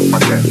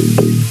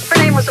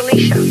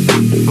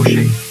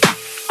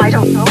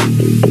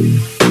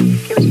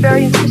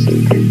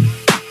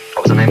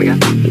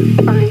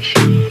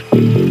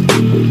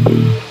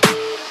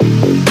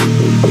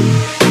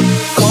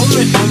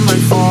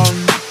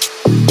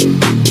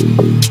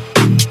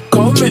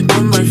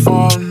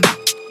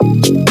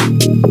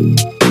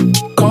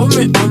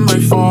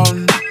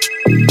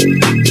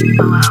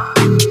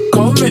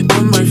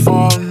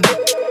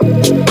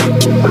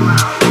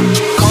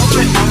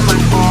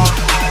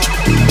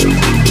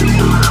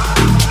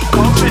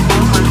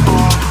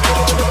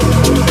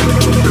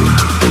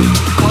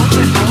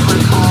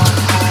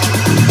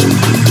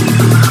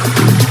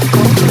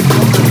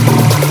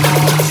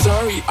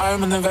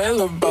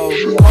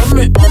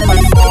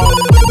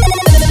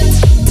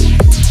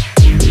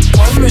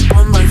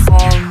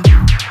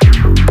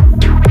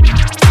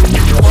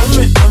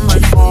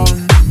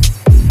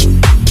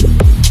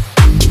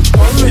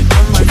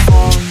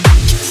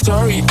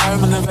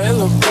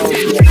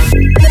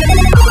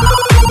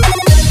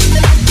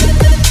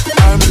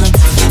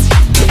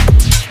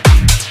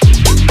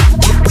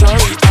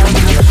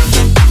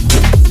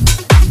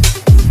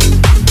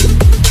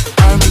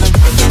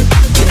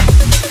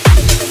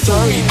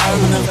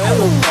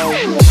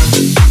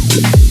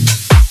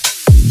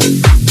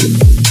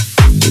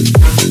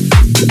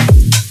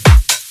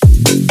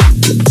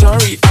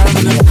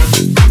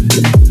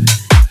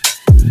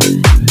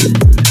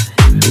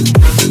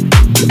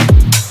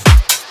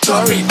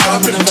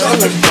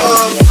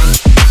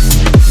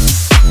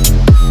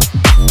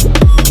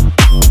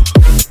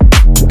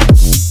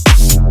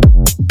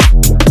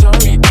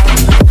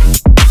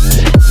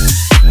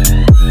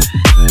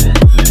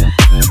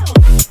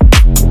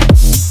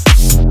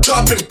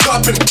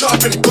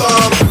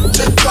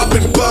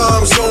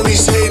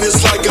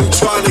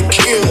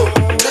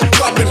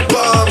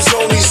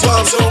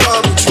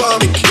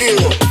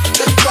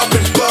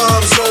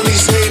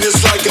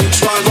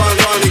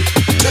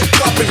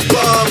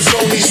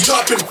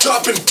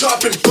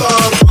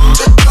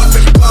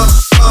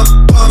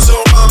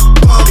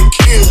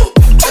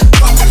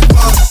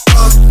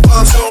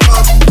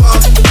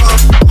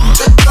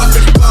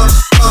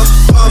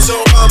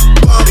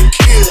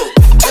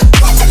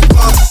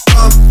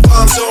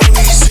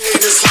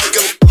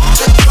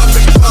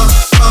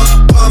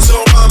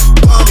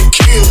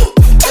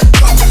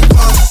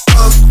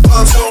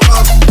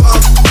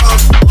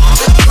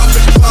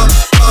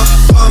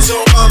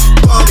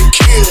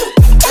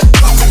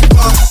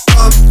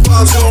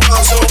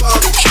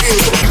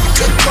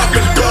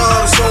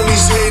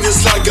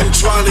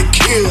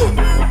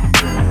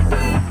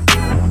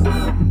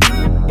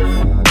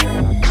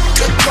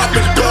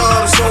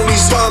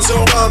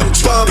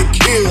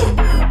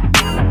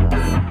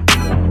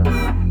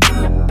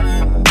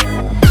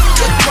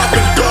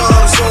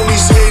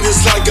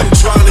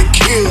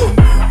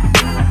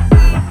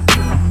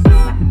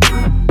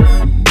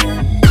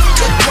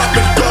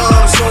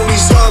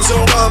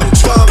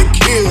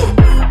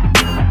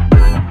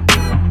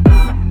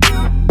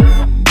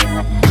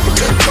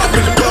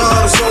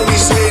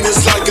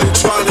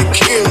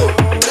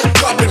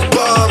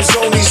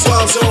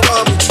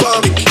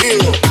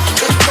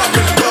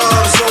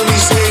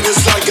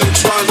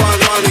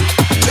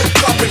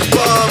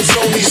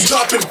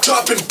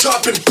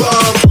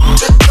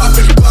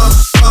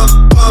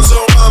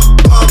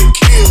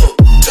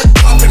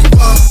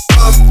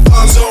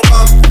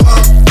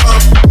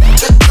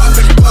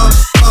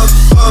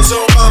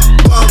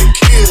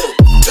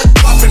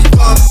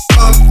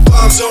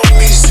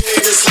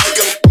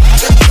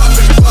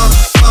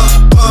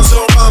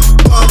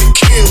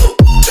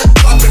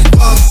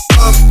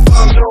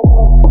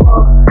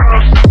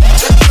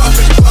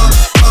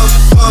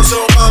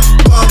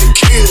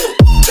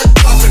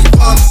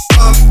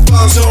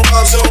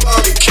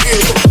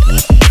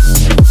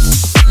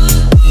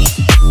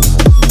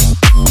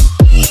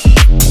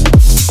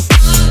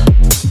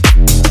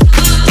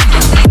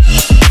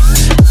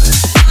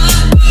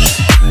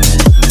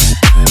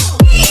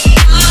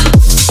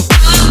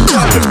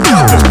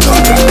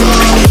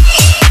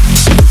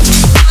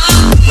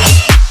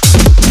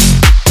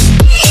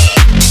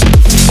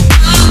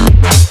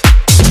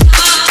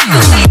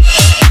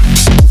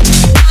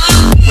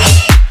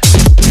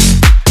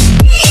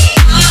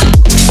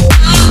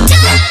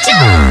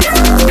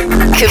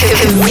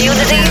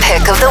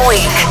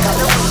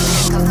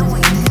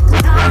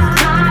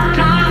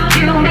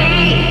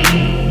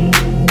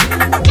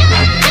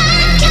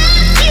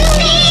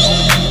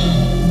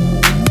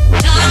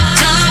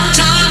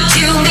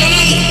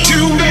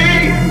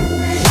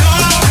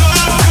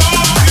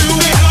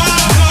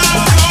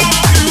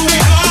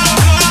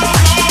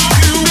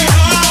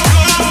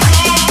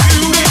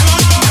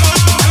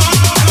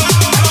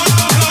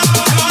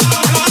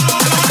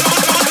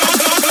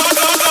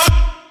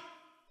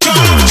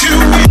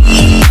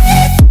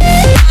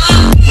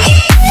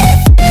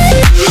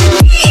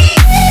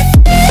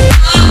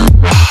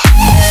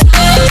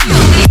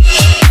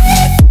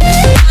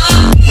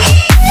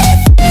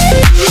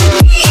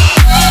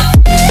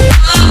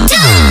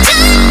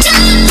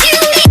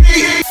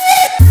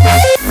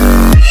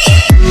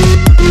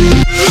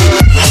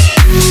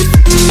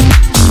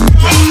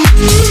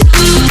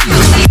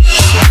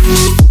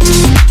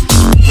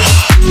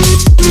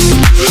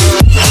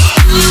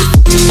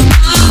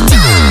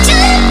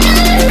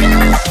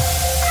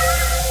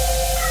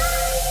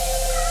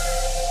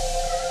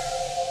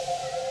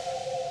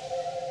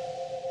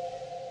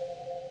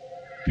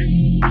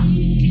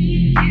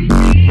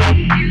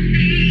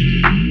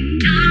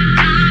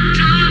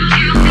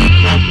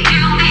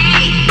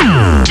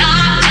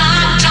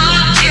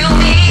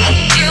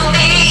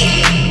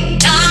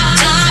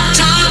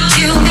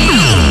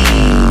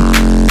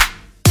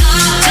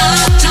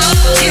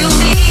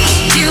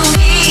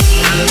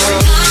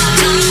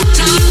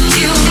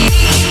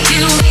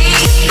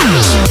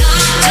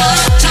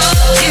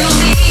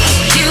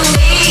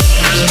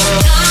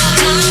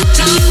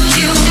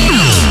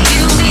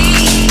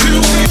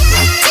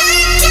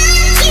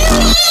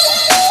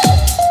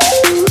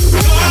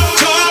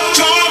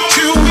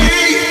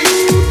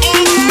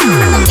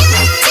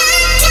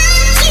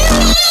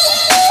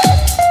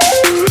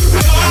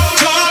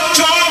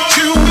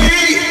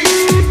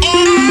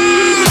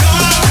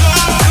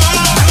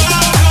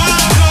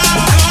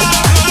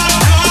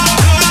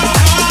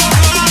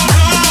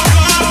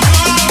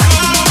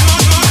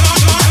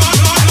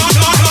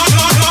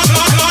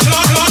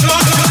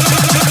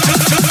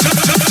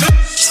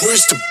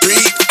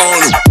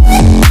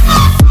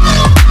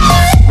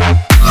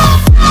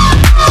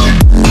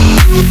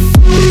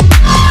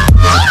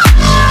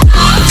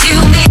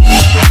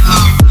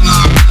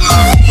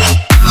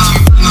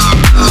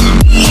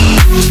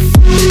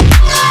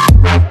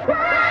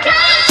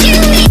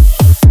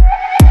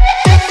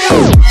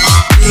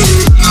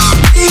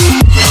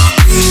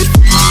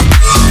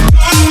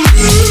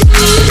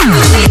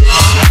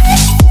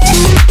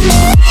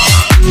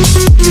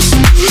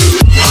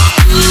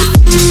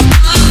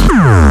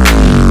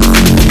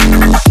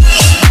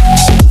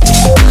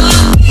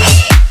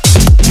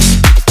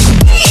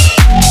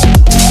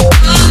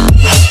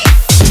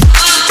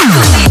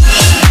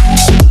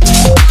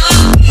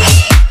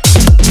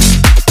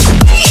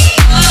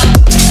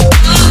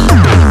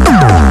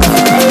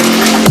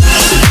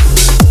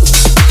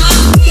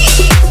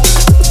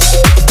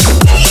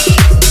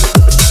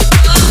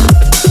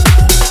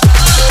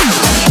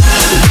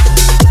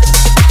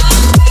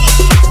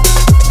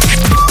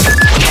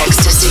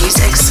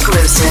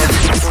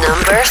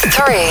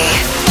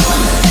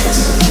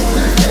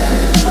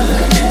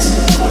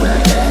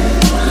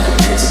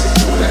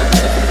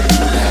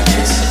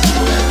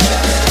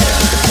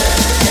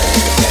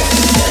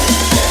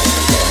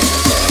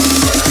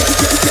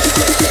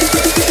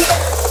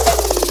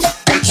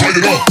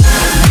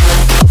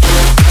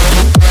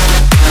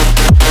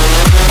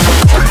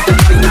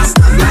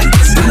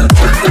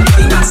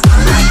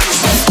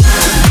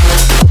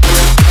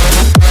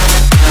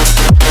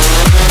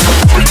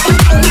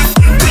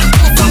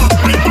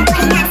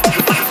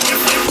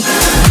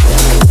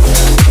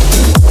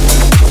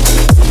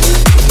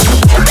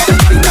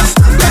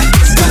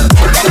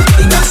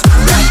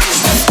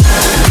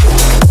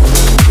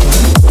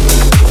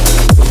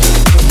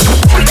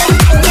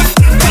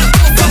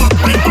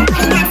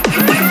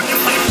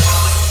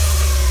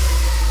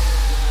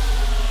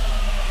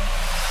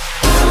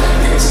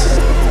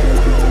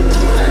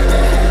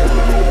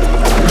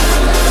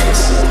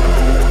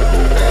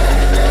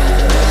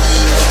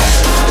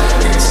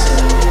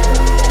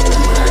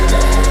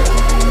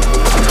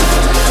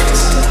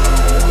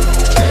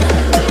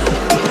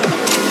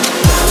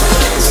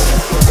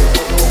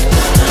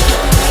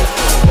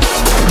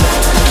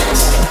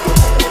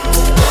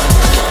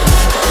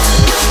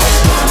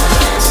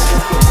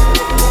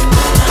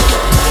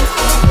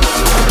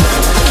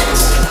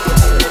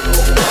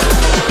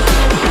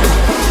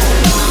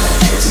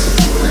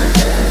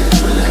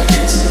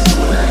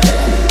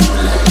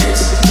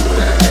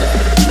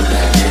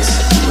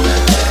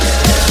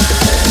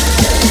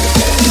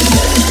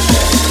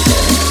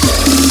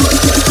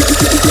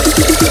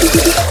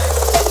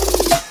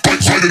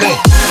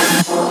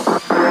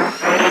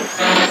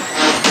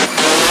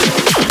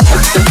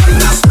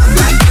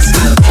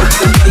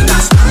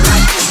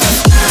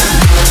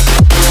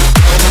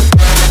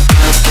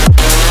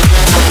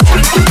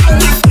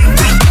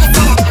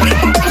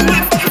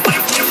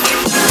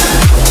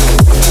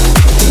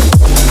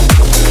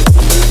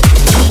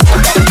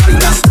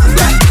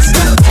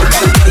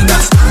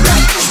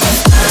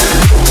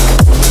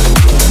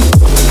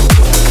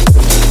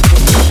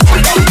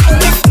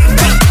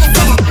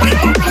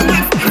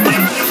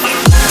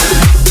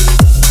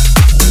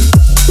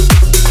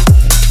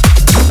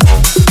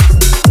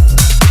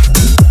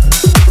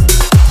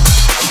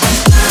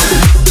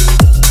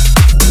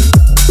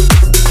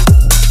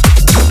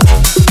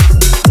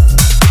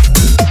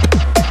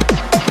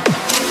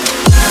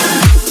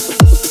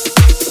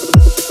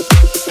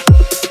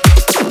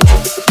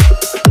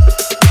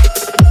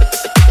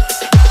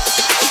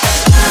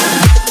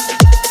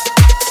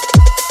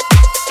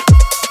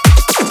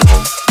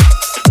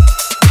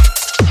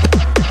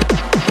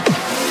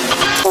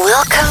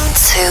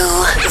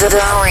The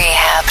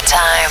rehab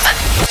time.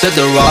 Said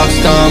the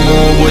rockstar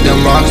move with them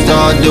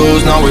rockstar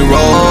dudes, now we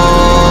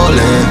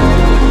rollin'.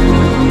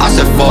 I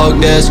said fuck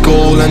that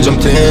school and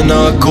jumped in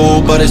a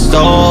coupe, but it's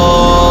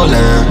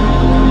stolen.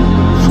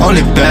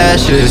 Only bad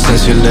shit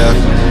since you left.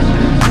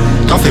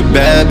 Don't feel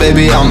bad,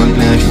 baby, I'm up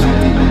next.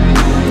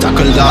 Talk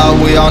a lot,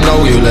 we all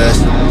know you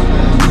last.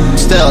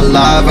 Still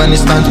alive and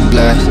it's time to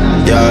blast.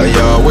 Yeah,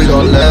 yeah, we go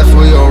left,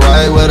 we go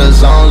right, where the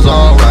zone's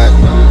alright.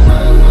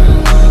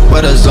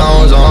 Where the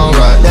zone's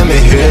alright. Let me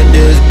hit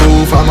this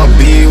booth, I'ma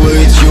be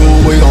with you,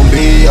 we gon'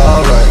 be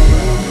alright.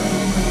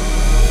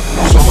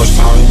 So much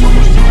time,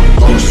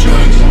 so much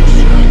change,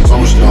 so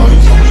much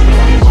noise, so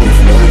much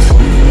flex,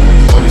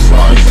 so much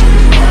life,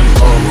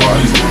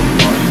 alright,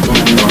 so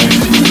nice,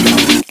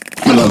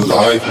 feel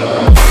alive.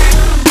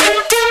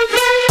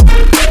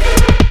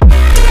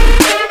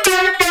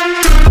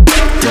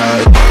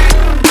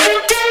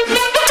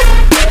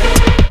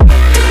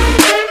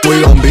 We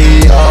gon' be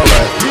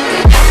alright.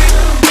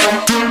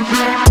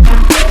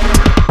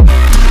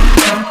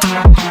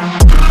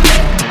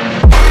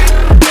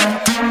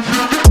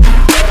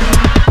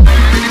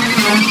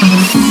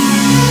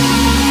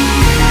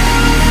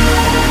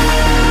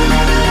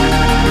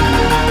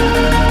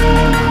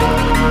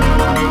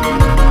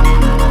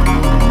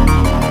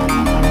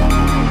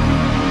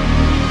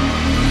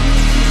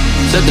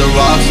 Said the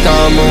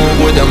rockstar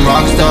move with them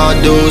rockstar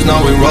dudes, now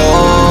we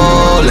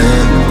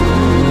rollin'.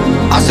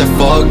 I said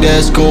fuck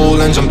that school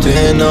and jumped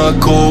in a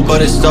coupe,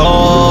 but it's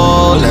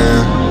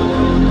stolen.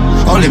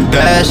 Only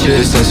bad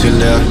shit since you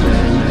left.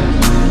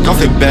 Don't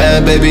feel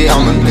bad, baby,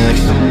 I'm up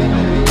next.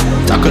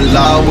 Talk a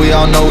lot, we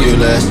all know you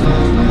last.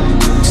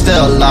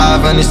 Still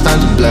alive and it's time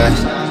to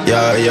blast.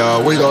 Yeah,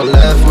 yeah, we go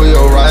left, we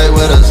go right,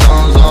 where the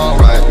zone's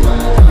alright.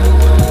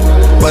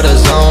 Where the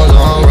zone's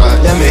alright.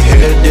 Let me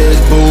hit this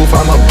booth,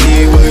 I'ma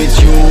be with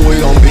you, we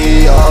gon'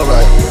 be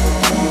alright.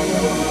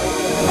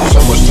 So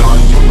much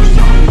time, so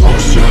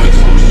much change,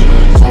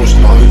 so much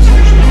noise,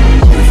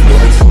 so much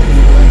flex, so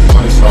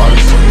much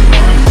life,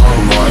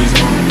 alright,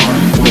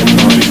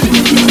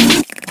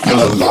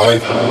 feel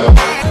alive.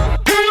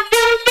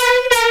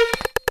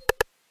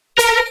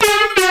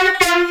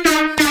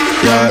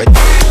 Yeah.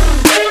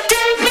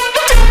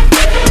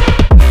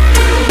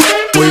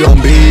 We gon'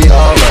 be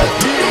alright.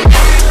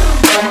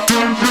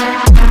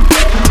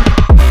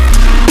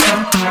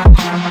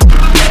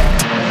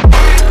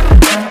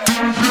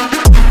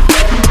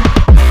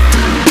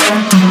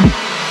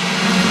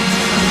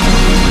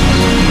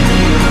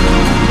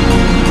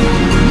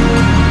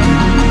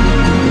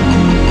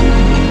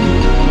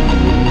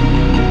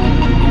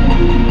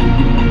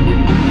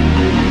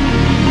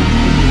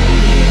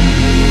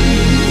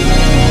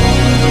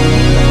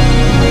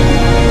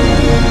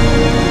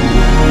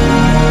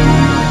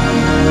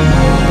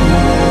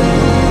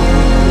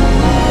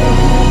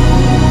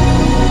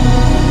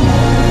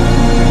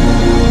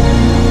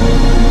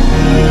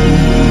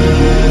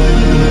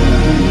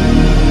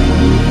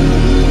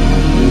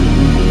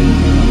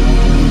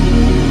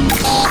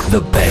 The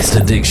best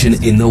addiction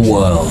in the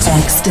world.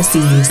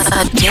 Ecstasies.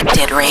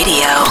 Addicted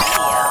Radio.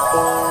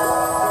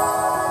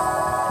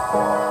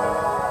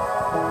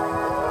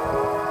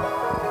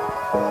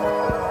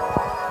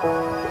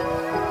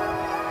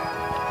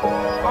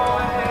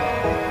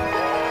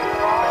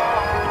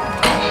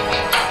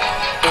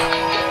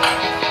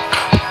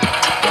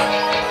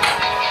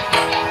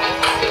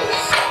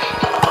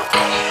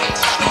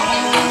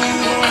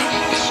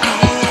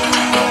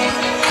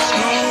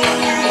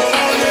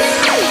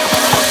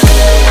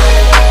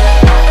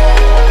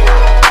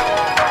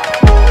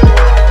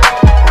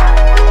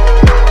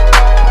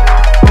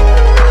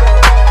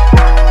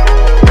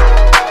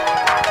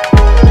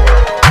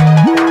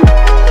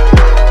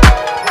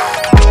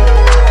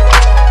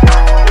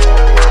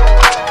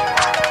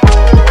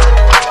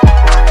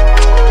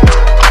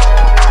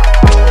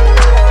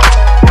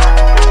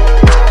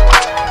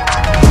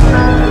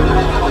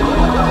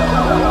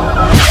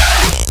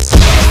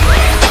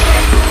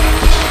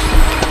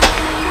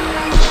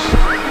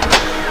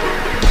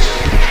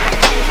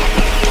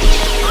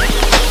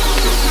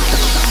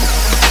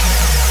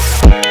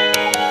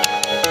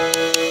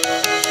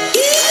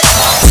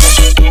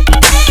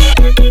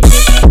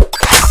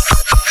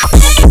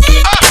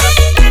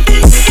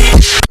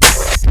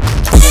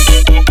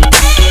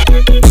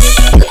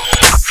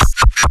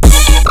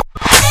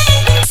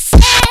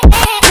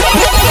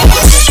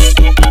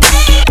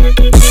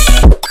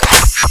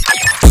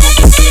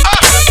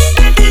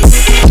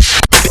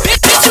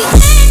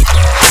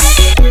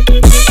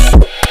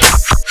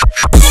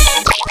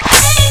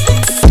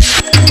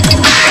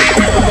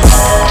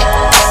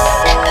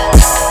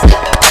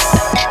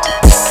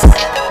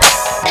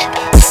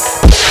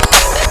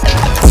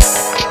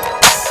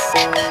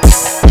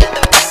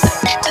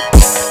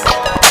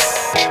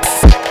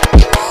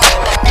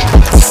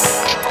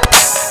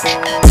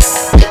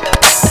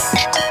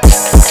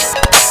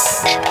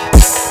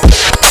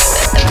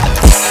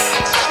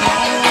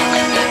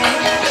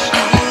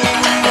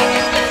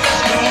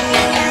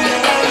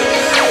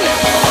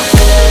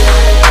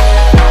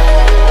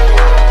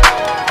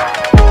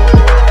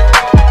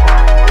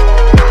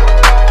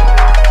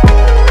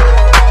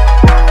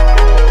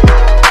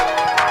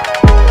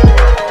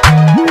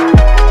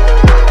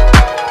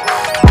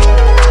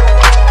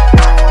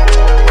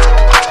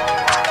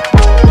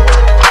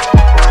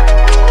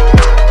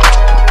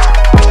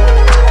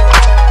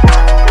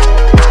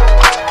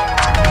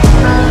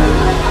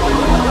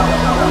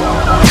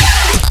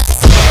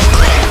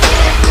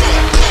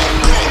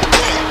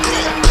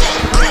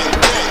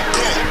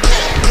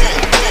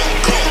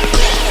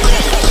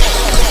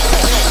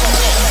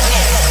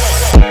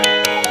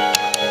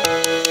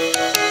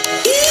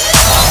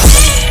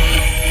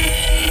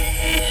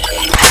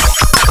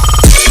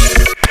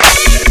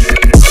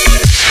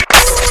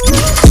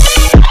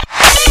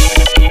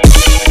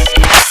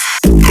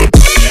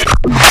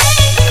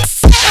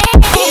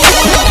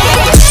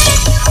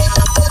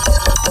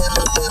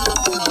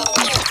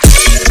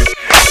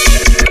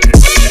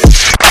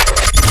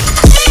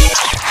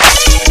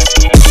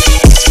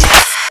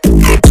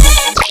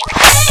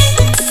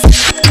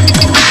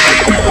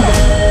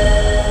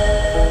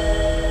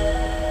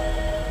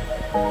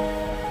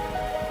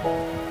 I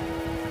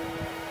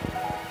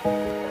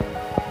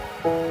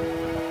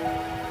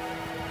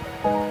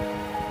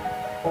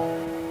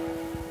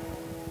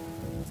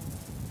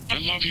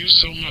love you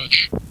so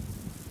much.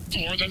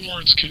 More than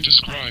words can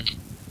describe.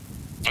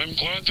 I'm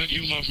glad that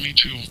you love me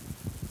too.